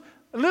we must,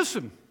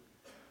 listen,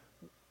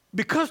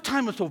 because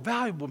time is so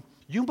valuable,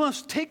 you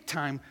must take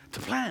time to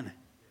plan.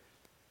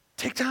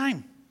 Take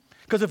time.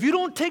 Because if you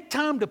don't take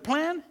time to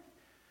plan,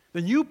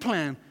 then you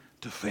plan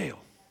to fail.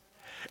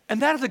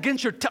 And that is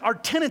against our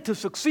tenet to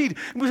succeed.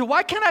 And we say,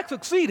 why can't I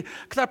succeed?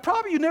 Because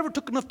you never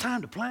took enough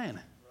time to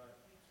plan.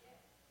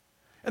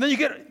 And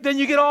then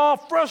you get all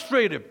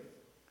frustrated.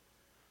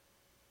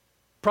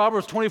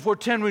 Proverbs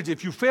 24:10 reads,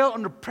 if you fail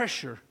under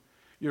pressure,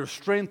 your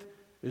strength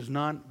is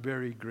not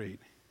very great.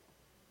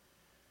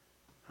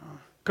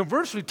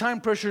 Conversely,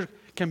 time pressure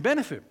can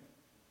benefit.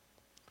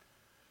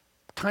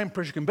 Time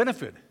pressure can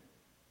benefit.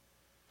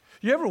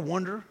 You ever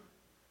wonder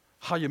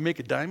how you make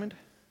a diamond?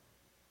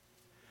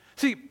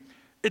 See,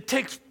 it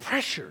takes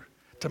pressure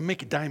to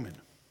make a diamond.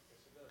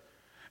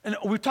 And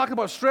we talk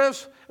about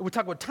stress, and we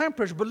talk about time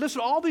pressure, but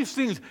listen, all these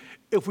things,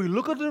 if we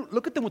look at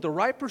them with the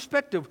right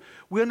perspective,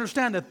 we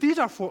understand that these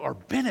are for our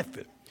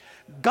benefit.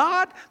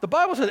 God, the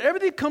Bible says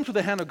everything comes to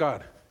the hand of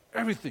God.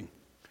 Everything.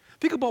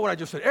 Think about what I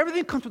just said.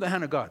 Everything comes to the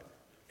hand of God.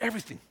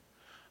 Everything.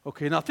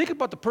 Okay, now think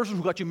about the person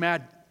who got you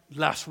mad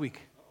last week.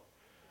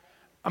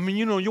 I mean,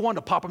 you wanted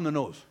to pop him in the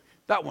nose.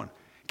 That one.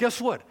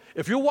 Guess what?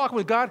 If you're walking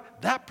with God,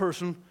 that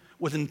person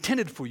was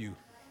intended for you.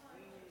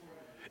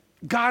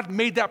 God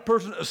made that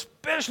person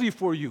especially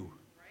for you.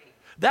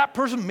 That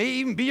person may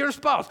even be your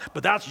spouse,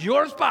 but that's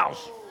your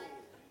spouse.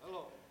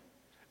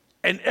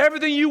 And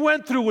everything you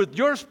went through with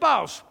your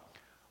spouse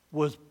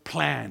was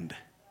planned,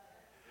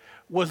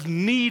 was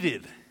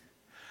needed.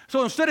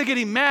 So instead of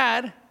getting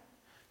mad,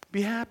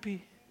 be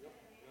happy.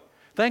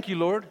 Thank you,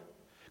 Lord,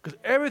 because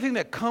everything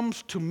that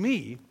comes to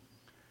me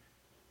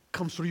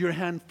comes through your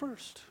hand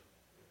first.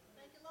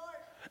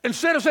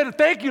 Instead of saying,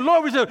 thank you,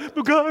 Lord, we said,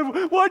 but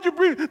God, why'd you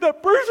bring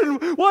that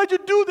person? Why'd you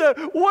do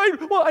that? Why?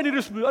 Well, I need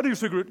a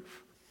cigarette.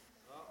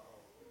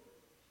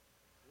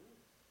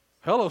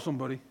 Hello,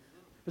 somebody.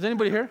 Is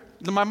anybody here?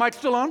 Is my mic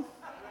still on?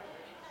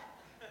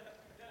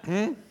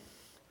 All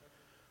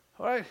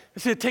right.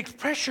 See, it takes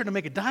pressure to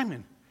make a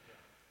diamond.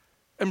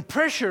 And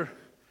pressure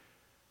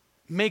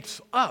makes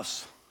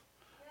us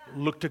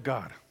look to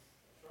God.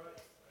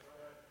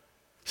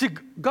 See,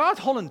 God's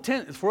whole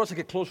intent is for us to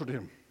get closer to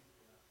Him,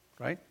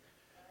 right?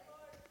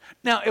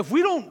 Now, if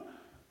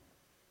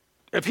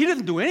He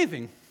doesn't do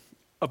anything,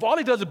 if all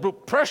He does is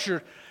put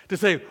pressure to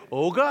say,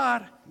 oh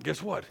God,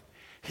 guess what?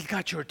 He's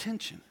got your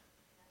attention.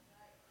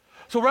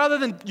 So rather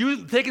than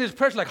you taking this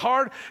pressure like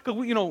hard, because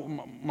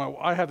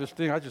I have this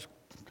thing, I just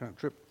kind of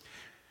trip,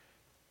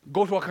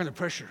 go through all kinds of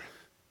pressure.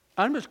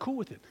 I'm just cool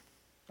with it.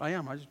 I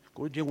am. I just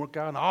go to the gym, work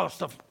out, and all that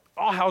stuff,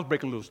 all hell's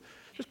breaking loose.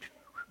 Just,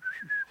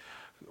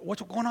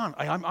 what's going on?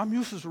 I'm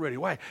used to this already.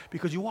 Why?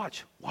 Because you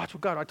watch what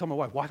God. I tell my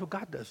wife, watch what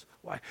God does.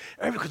 Why?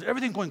 Because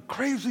everything's going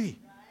crazy.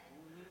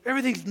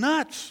 Everything's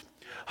nuts.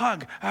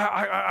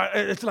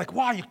 It's like,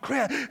 wow, you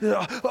crazy.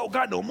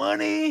 Got no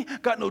money,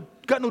 got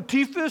no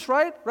teeth,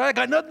 right? I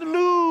got nothing to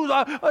lose.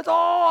 It's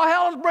all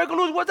hell's breaking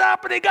loose. What's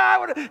happening,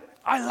 God?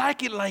 I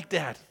like it like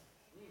that.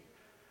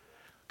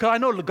 Because I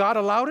know God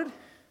allowed it.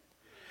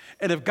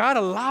 And if God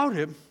allowed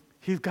it,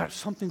 He's got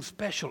something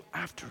special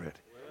after it.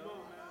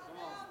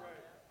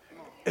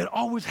 It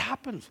always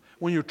happens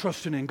when you're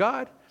trusting in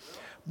God.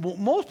 What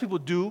most people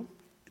do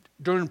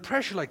during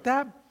pressure like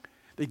that,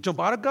 they jump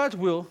out of God's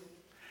will,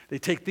 they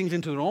take things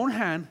into their own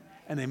hand,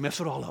 and they mess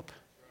it all up.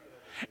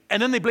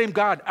 And then they blame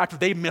God after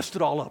they messed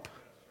it all up.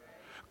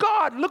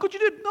 God, look what you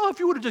did. No, if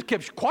you would have just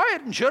kept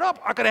quiet and shut up,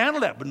 I could have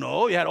handled that. But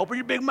no, you had to open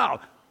your big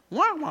mouth.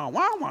 Wah, wah,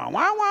 wah, wah,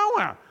 wah, wah,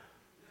 wah.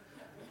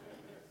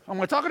 Am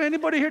I talking to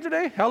anybody here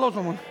today? Hello,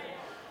 someone.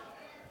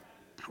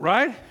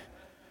 Right?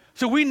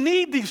 So we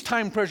need these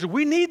time pressures.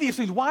 We need these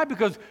things. Why?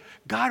 Because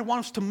God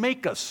wants to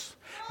make us.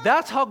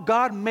 That's how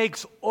God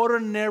makes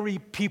ordinary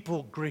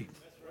people great.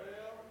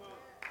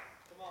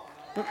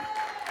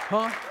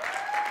 Huh?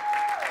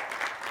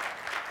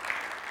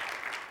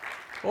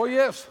 Oh,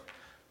 yes.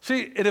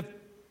 See, and if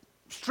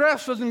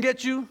stress doesn't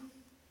get you,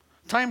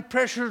 time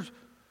pressures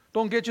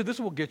don't get you, this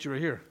will get you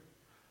right here.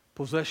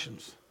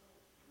 Possessions.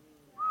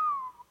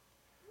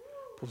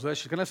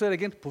 Possessions. Can I say it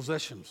again?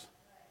 Possessions.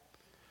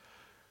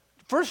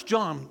 First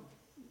John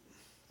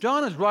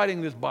is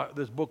writing this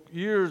book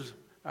years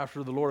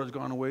after the Lord has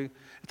gone away.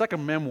 It's like a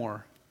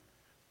memoir.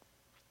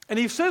 And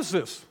he says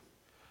this,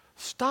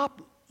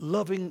 stop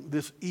loving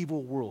this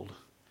evil world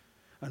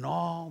and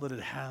all that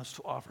it has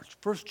to offer.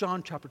 1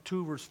 John chapter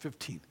 2, verse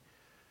 15.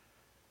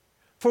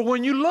 For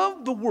when you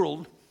love the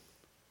world,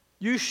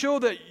 you show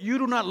that you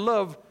do not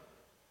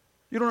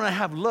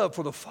have love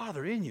for the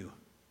Father in you.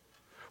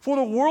 For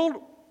the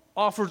world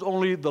offers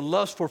only the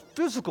lust for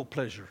physical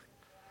pleasure,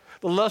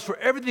 the lust for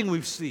everything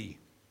we see,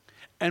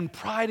 and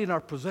pride in our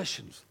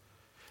possessions.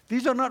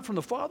 These are not from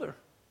the Father.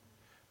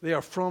 They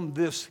are from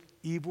this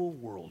evil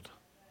world.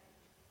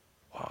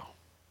 Wow.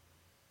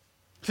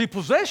 See,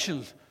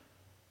 possessions,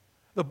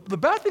 the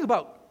bad thing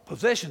about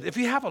possessions, if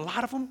you have a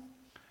lot of them,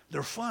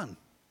 they're fun.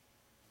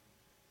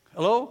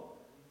 Hello?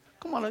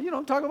 Come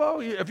on, talk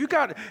about if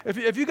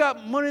you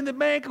got money in the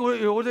bank, what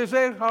do they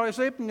say? How do I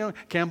say?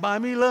 Can't buy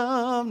me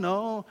love.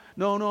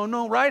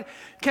 No, right?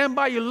 Can't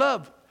buy you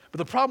love. But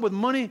the problem with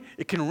money,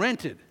 it can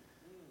rent it.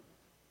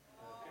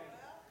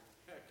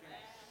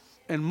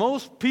 And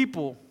most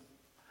people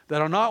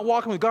that are not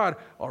walking with God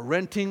are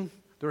renting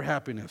their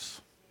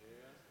happiness.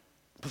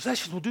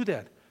 Possessions will do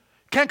that.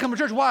 Can't come to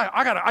church. Why?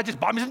 I just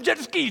bought me some jet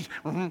skis.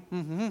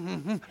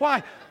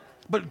 Why?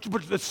 But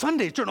it's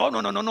Sunday. Church.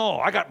 No.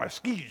 I got my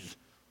skis.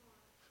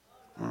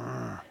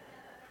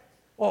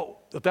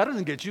 Well, if that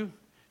doesn't get you,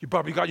 you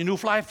probably got your new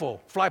fly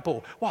pole.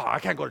 Wow, I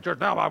can't go to church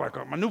now. I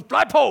got my new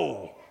fly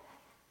pole.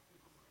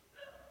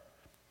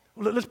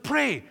 Let's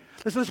pray.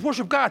 Let's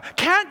worship God.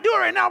 Can't do it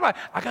right now. But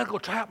I got to go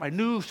try out my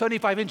new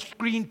 75-inch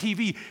screen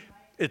TV.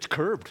 It's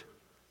curved.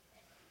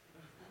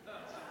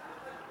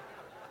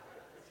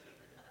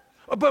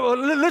 But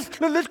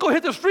let's go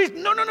hit the streets.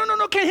 No,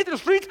 can't hit the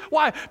streets.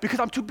 Why? Because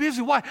I'm too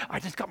busy. Why? I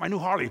just got my new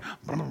Harley.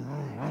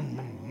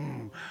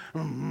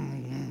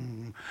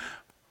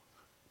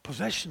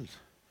 Possessions.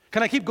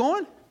 Can I keep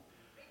going?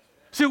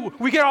 See,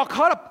 we get all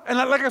caught up. And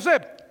like I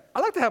said, I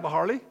like to have a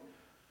Harley.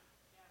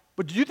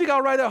 But do you think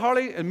I'll ride that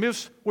Harley and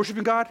miss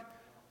worshiping God?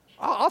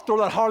 I'll throw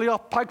that Harley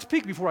off Pikes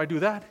Peak before I do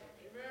that.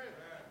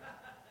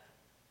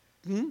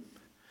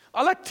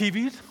 I like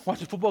TVs,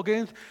 watching football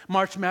games,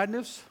 March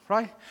Madness,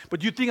 right? But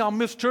do you think I'll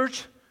miss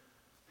church?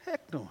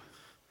 Heck no.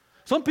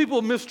 Some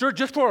people miss church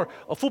just for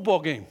a football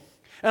game.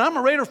 And I'm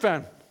a Raider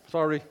fan.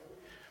 Sorry.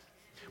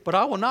 But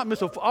I will not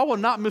miss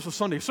a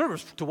Sunday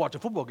service to watch a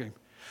football game.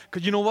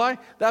 Because you know why?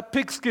 That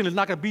pigskin is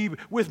not going to be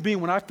with me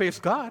when I face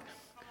God.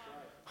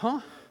 Huh?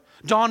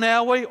 John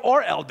Elway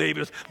or Al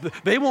Davis,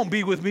 they won't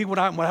be with me when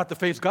I have to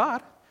face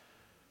God.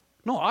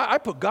 No, I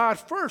put God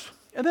first,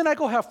 and then I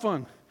go have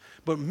fun.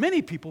 But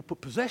many people put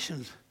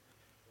possessions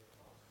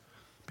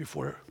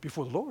before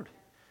the Lord.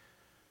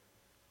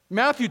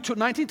 Matthew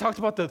 19 talks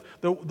about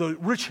the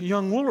rich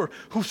young ruler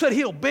who said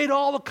he obeyed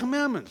all the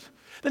commandments.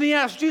 Then he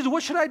asked Jesus,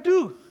 what should I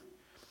do?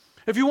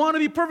 If you want to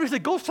be perfect, he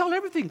said, go sell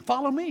everything,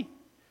 follow me.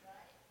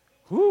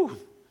 Whew.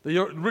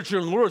 The rich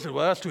young ruler said,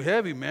 well, that's too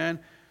heavy, man.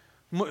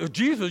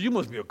 Jesus, you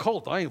must be a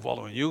cult. I ain't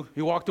following you.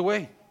 He walked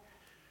away.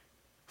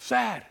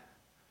 Sad.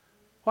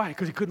 Why?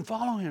 Because he couldn't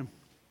follow him.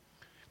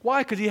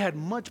 Why? Because he had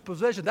much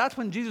possession. That's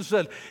when Jesus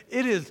said,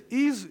 it is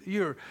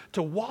easier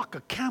to walk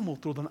a camel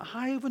through the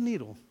eye of a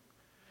needle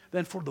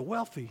than for the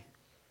wealthy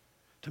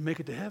to make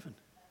it to heaven.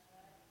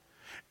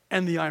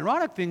 And the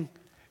ironic thing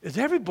is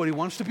everybody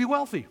wants to be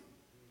wealthy.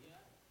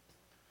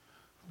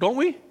 Don't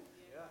we?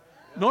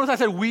 Notice I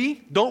said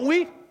we, don't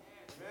we?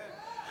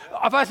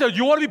 If I said,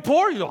 you want to be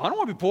poor? You go, I don't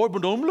want to be poor,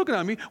 but don't be looking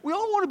at me. We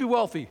all want to be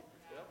wealthy.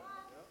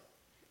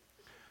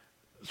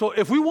 So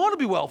if we want to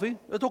be wealthy,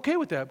 it's okay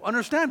with that.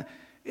 Understand,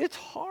 it's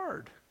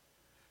hard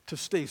to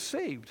stay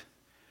saved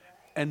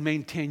and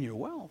maintain your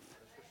wealth.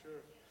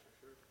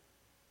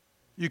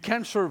 You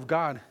can't serve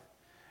God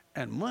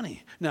and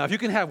money. Now, if you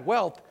can have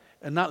wealth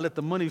and not let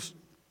the money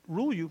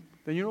rule you,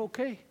 then you're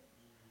okay.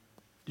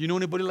 Do you know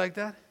anybody like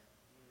that?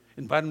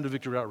 Invite them to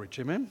Victory Outreach,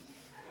 amen?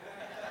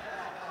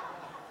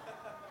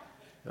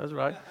 That's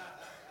right.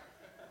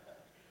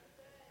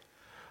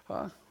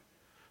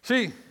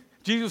 See,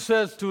 Jesus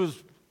says to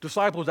his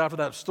disciples after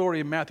that story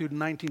in Matthew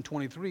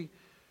 19:23,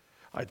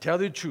 I tell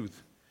you the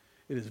truth,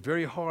 it is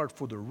very hard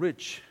for the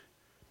rich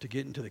to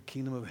get into the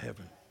kingdom of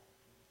heaven.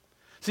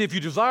 See, if you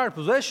desire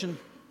possession,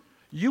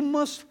 you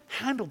must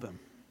handle them,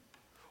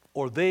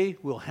 or they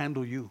will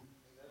handle you.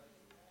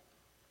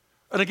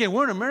 And again,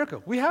 we're in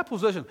America. We have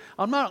possession.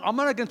 I'm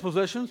not against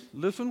possessions.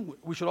 Listen,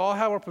 we should all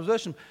have our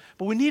possession.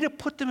 But we need to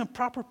put them in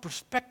proper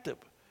perspective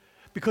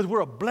because we're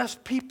a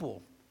blessed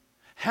people.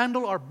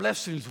 Handle our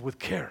blessings with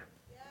care.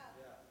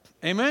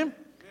 Yeah. Amen?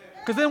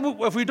 Because then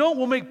if we don't,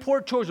 we'll make poor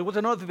choices. What's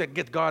another thing that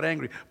gets God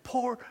angry?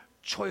 Poor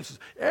choices.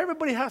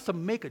 Everybody has to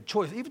make a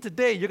choice. Even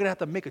today, you're going to have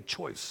to make a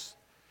choice.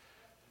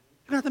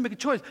 You're going to have to make a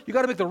choice. You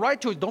got to make the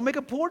right choice. Don't make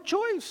a poor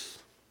choice.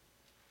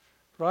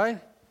 Right?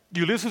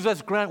 Ulysses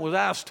S. Grant was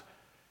asked,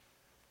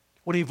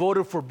 when he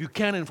voted for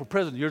Buchanan for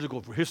president years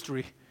ago for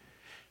history.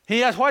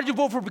 He asked, why did you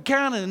vote for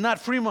Buchanan and not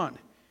Fremont?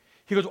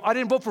 He goes, I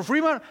didn't vote for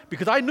Fremont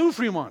because I knew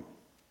Fremont.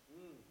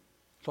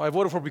 So I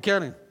voted for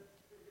Buchanan.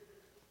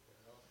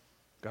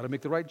 Got to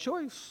make the right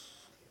choice.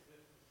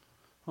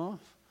 Huh?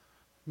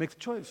 Make the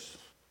choice.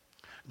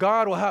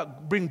 God will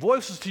bring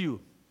voices to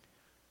you.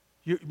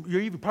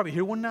 You're even probably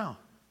hear one now.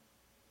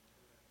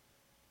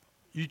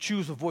 You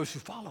choose the voice you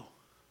follow.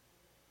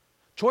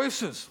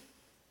 Choices.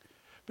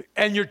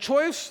 And your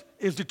choice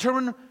is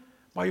determined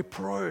by your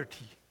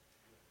priority.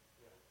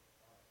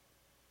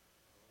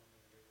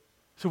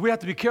 So we have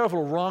to be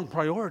careful of wrong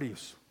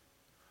priorities.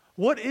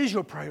 What is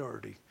your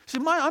priority? See,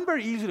 I'm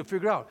very easy to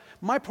figure out.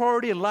 My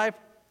priority in life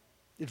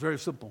is very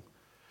simple.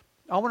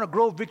 I want to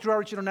grow Victory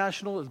Outreach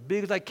International as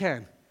big as I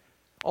can,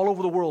 all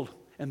over the world,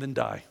 and then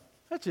die.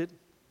 That's it.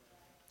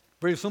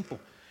 Very simple.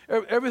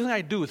 Everything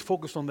I do is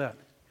focused on that.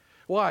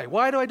 Why?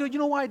 Why do I do it? You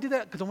know why I did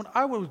that? Because when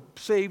I was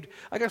saved,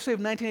 I got saved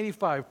in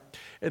 1985,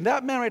 and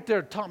that man right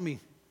there taught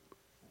me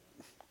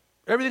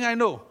everything I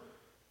know.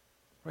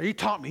 Right? He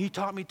taught me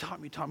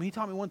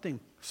one thing: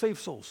 save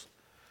souls,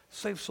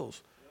 save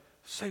souls,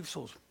 save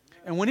souls.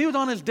 And when he was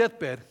on his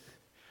deathbed,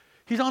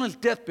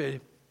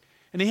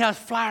 and he has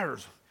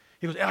flyers.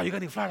 He goes, Al, you got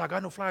any flyers? I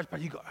got no flyers, but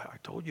I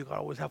told you, you got to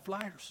always have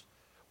flyers.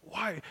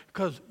 Why?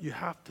 Because you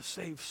have to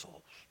save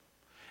souls.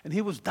 And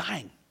he was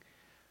dying.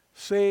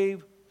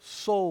 Save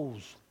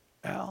souls,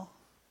 Al.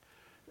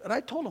 And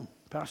I told him,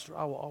 Pastor,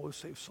 I will always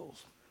save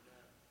souls.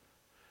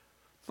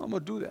 I'm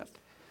going to do that.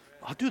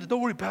 I'll do that.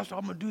 Don't worry, Pastor,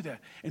 I'm going to do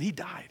that. And he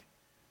died.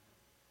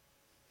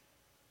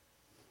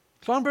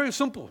 So I'm very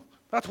simple.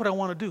 That's what I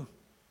want to do.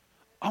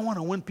 I want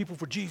to win people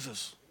for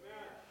Jesus.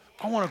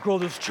 I want to grow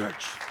this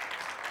church.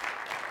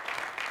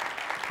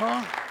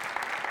 Huh?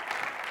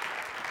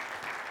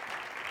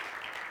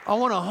 I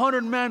want a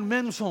 100-man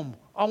men's home.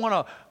 I want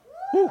a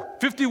Whew,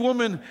 50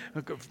 women.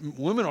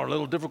 Women are a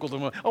little difficult.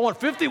 I want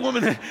 50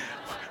 women.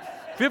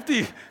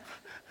 50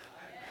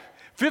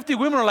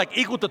 women are like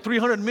equal to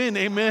 300 men.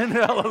 Amen.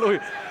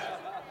 Hallelujah.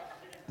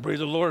 Praise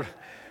the Lord.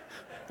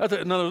 That's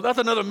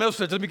another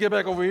message. Let me get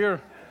back over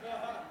here.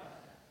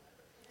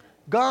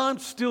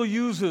 God still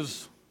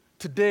uses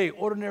today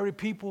ordinary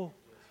people.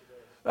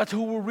 That's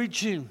who we're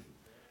reaching.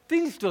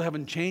 Things still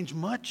haven't changed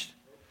much.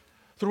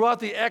 Throughout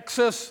the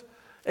excessive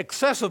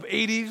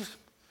 80s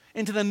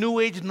into the new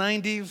age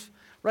 90s,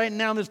 right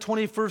now in this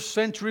 21st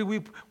century,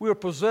 we are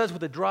possessed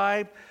with a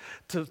drive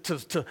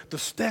to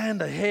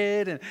stand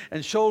ahead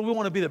and show we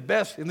want to be the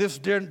best in this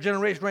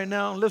generation right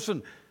now.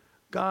 Listen,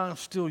 God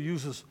still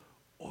uses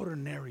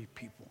ordinary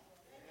people.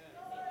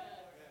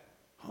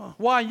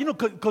 Why? You know,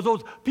 because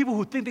those people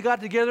who think they got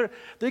it together,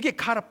 they get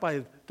caught up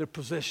by their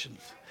possessions.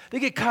 They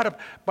get caught up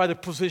by their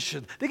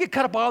position. They get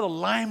caught up by all the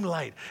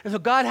limelight. And so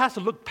God has to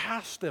look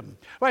past them,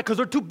 right? Because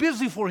they're too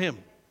busy for Him.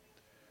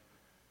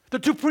 They're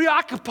too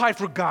preoccupied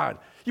for God.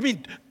 You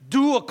mean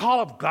do a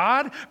call of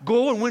God?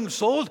 Go and win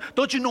souls?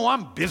 Don't you know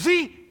I'm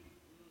busy?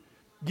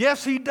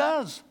 Yes, He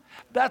does.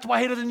 That's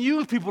why He doesn't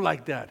use people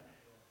like that.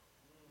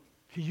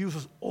 He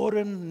uses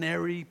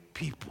ordinary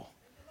people.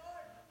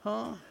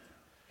 Huh?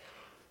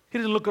 He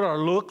doesn't look at our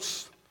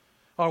looks,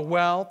 our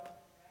wealth,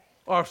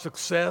 our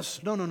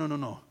success.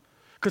 No.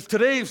 Because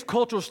today's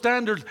cultural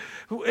standards,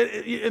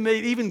 and they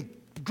even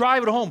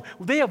drive it home,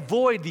 they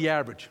avoid the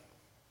average.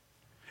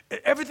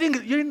 Everything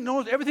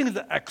is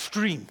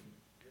extreme.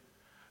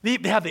 They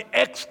have the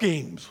X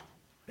Games,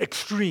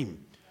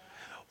 extreme.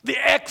 The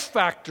X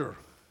Factor.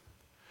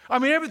 I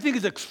mean, everything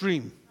is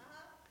extreme.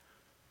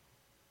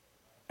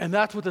 And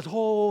that's what this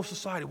whole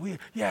society,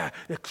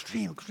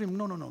 extreme.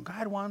 No.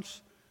 God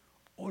wants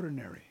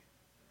ordinary,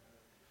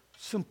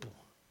 simple.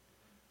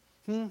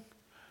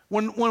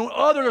 When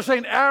others are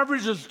saying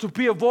average is to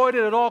be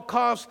avoided at all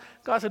costs,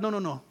 God said,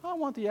 no. I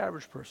want the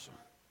average person.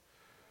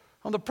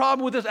 And the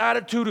problem with this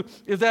attitude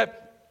is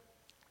that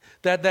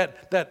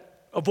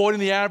avoiding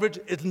the average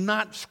is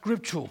not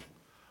scriptural,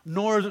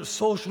 nor is it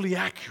socially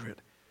accurate.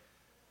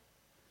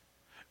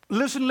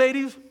 Listen,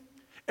 ladies,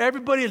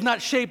 everybody is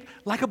not shaped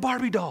like a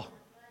Barbie doll.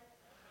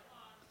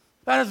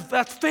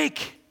 That's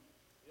fake.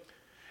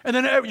 And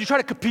then you try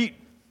to compete.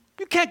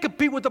 You can't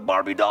compete with a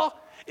Barbie doll.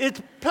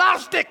 It's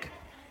plastic.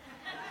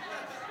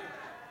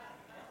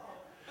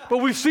 But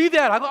we see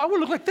that. I want to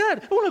look like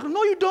that.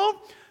 No, you don't.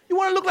 You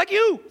want to look like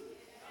you.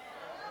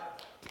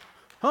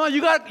 Huh?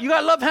 You got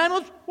love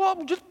handles?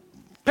 Well, just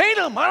paint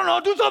them. I don't know.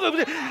 Do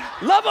something.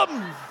 Love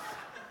them.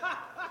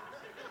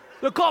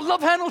 They're called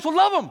love handles, so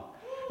love them.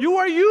 You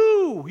are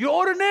you. You're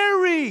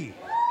ordinary.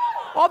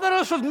 All that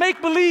else is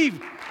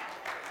make-believe.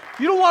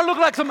 You don't want to look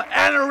like some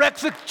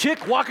anorexic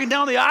chick walking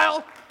down the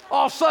aisle,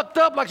 all sucked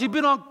up like she's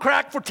been on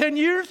crack for 10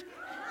 years.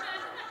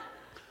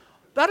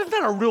 That is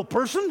not a real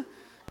person.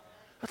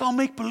 That's all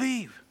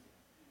make-believe.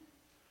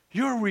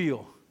 You're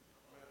real.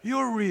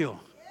 You're real.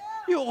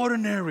 You're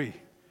ordinary.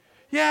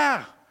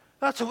 Yeah,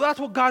 that's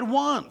what God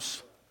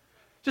wants.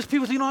 Just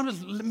people say, I'm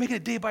just making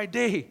it day by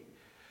day.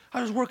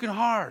 I'm just working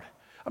hard.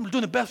 I'm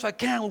doing the best I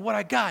can with what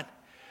I got.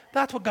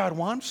 That's what God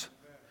wants.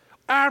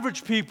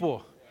 Average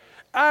people.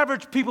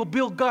 Average people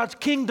build God's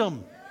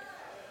kingdom.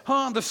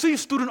 The C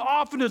student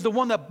often is the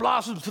one that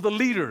blossoms to the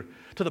leader,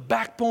 to the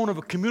backbone of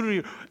a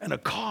community and a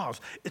cause.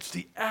 It's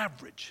the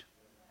average.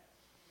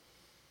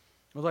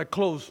 As I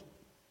close,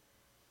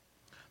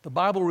 the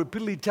Bible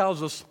repeatedly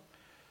tells us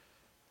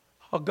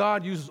how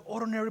God uses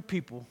ordinary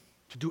people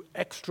to do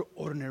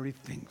extraordinary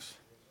things.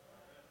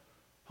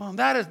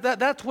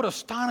 That's what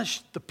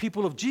astonished the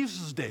people of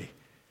Jesus' day.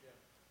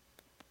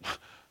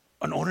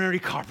 An ordinary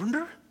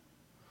carpenter?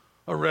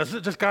 A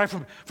resident, this guy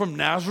from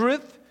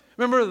Nazareth?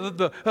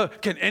 Remember,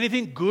 can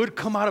anything good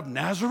come out of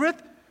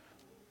Nazareth?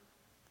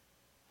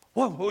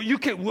 Well,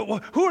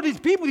 who are these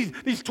people,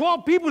 these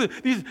 12 people,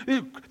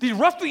 these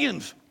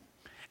ruffians?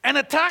 And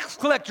a tax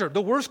collector,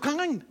 the worst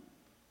kind.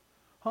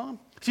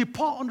 See,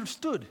 Paul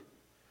understood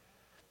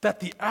that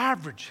the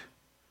average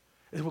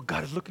is what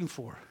God is looking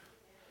for.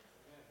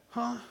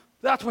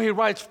 That's why he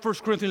writes 1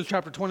 Corinthians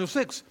chapter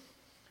 26.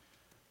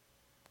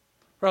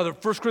 Rather,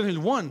 1 Corinthians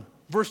 1,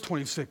 verse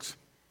 26.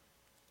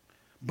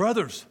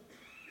 Brothers,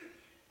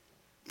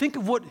 think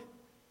of what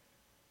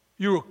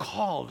you were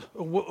called,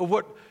 or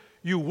what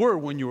you were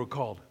when you were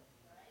called.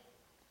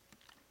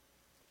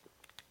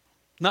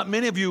 Not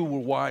many of you were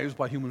wise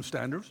by human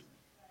standards.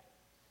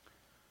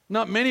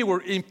 Not many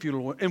were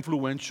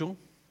influential.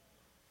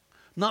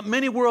 Not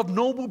many were of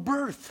noble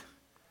birth.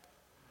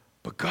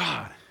 But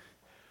God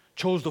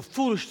chose the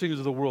foolish things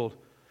of the world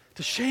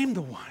to shame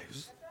the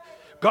wise.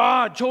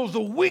 God chose the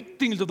weak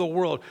things of the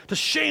world to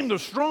shame the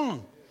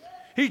strong.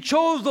 He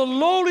chose the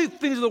lowly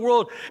things of the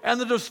world and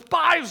the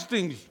despised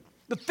things,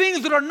 the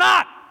things that are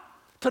not,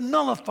 to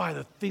nullify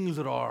the things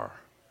that are.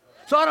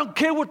 So I don't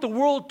care what the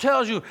world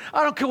tells you.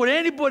 I don't care what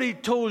anybody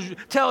tells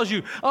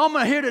you.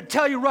 I'm here to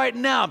tell you right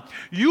now,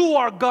 you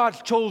are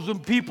God's chosen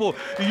people.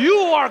 You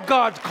are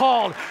God's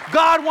called.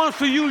 God wants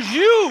to use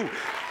you.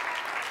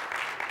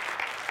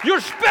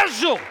 You're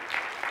special.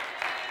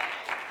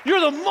 You're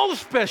the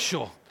most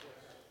special.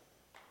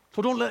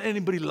 So don't let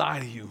anybody lie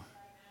to you.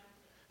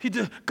 He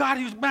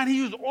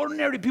used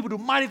ordinary people to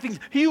do mighty things.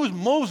 He used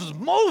Moses,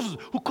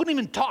 who couldn't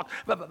even talk.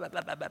 He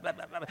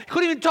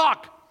couldn't even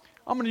talk.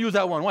 I'm going to use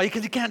that one. Why?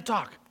 Because he can't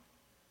talk.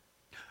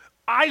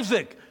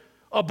 Isaac,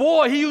 a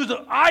boy. He used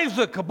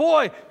Isaac, a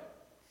boy.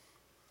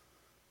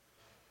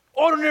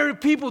 Ordinary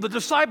people, the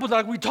disciples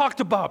like we talked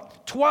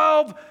about.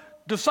 12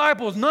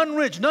 disciples, none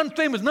rich, none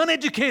famous, none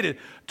educated.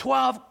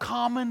 12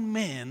 common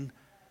men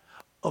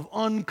of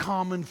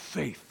uncommon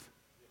faith.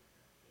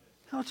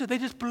 They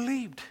just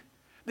believed.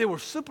 They were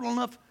simple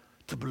enough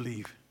to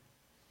believe.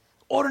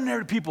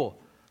 Ordinary people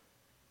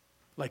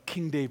like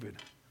King David,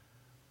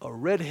 a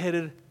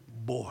red-headed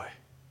boy.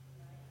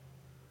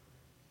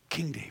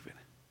 King David.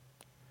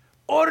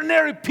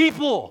 Ordinary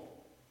people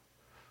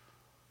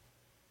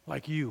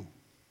like you.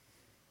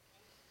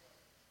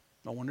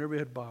 I want every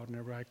head bowed and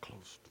every eye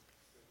closed.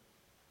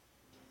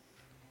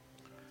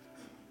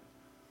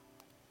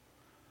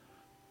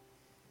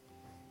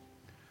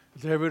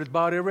 With every head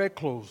bowed, every eye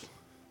closed.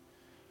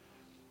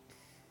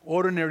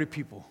 Ordinary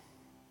people.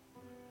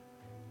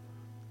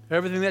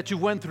 Everything that you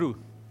went through.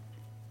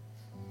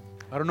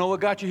 I don't know what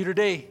got you here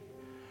today,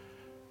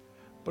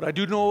 but I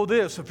do know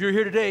this. If you're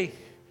here today,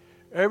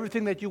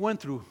 everything that you went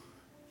through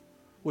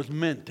was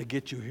meant to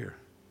get you here.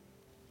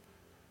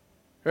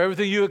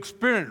 Everything you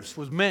experienced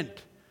was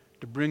meant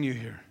to bring you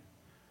here.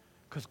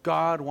 Because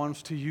God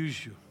wants to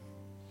use you.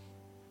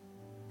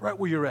 Right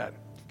where you're at.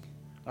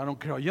 I don't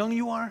care how young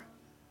you are.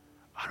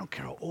 I don't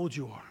care how old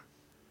you are.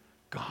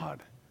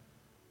 God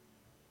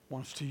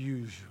wants to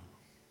use you.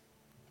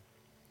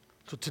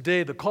 So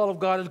today, the call of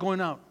God is going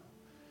out.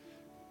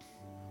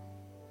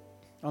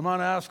 I'm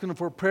not asking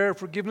for prayer of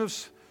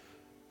forgiveness,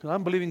 because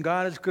I'm believing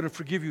God is going to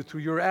forgive you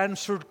through your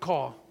answered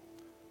call.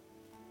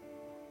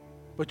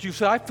 But you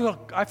say, I feel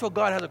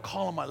God has a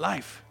call on my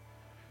life.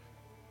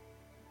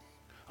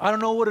 I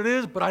don't know what it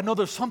is, but I know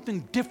there's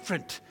something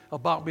different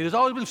about me. There's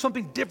always been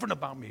something different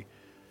about me.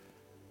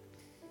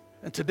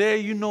 And today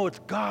you know it's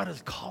God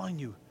is calling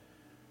you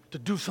to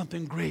do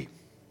something great.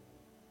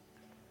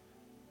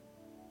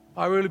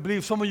 I really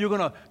believe some of you are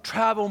going to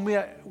travel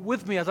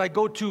with me as I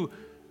go to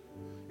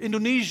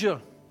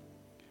Indonesia,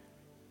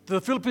 to the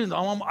Philippines.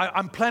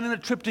 I'm planning a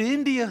trip to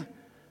India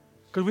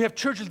because we have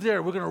churches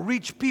there. We're going to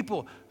reach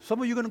people.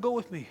 Some of you are going to go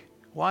with me.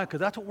 Why? Because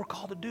that's what we're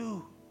called to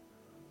do.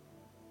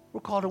 We're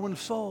called to win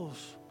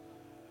souls.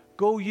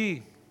 Go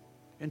ye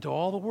into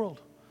all the world.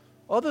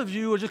 Others of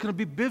you are just going to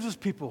be business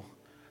people.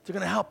 They're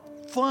going to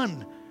help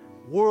fund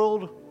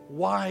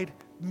worldwide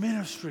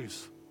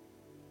ministries.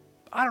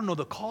 I don't know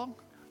the call.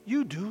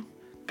 You do.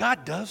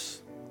 God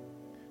does.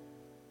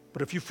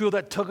 But if you feel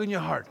that tug in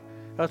your heart,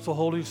 that's the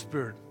Holy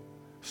Spirit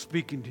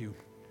speaking to you.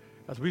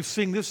 As we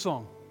sing this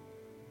song,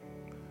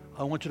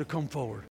 I want you to come forward.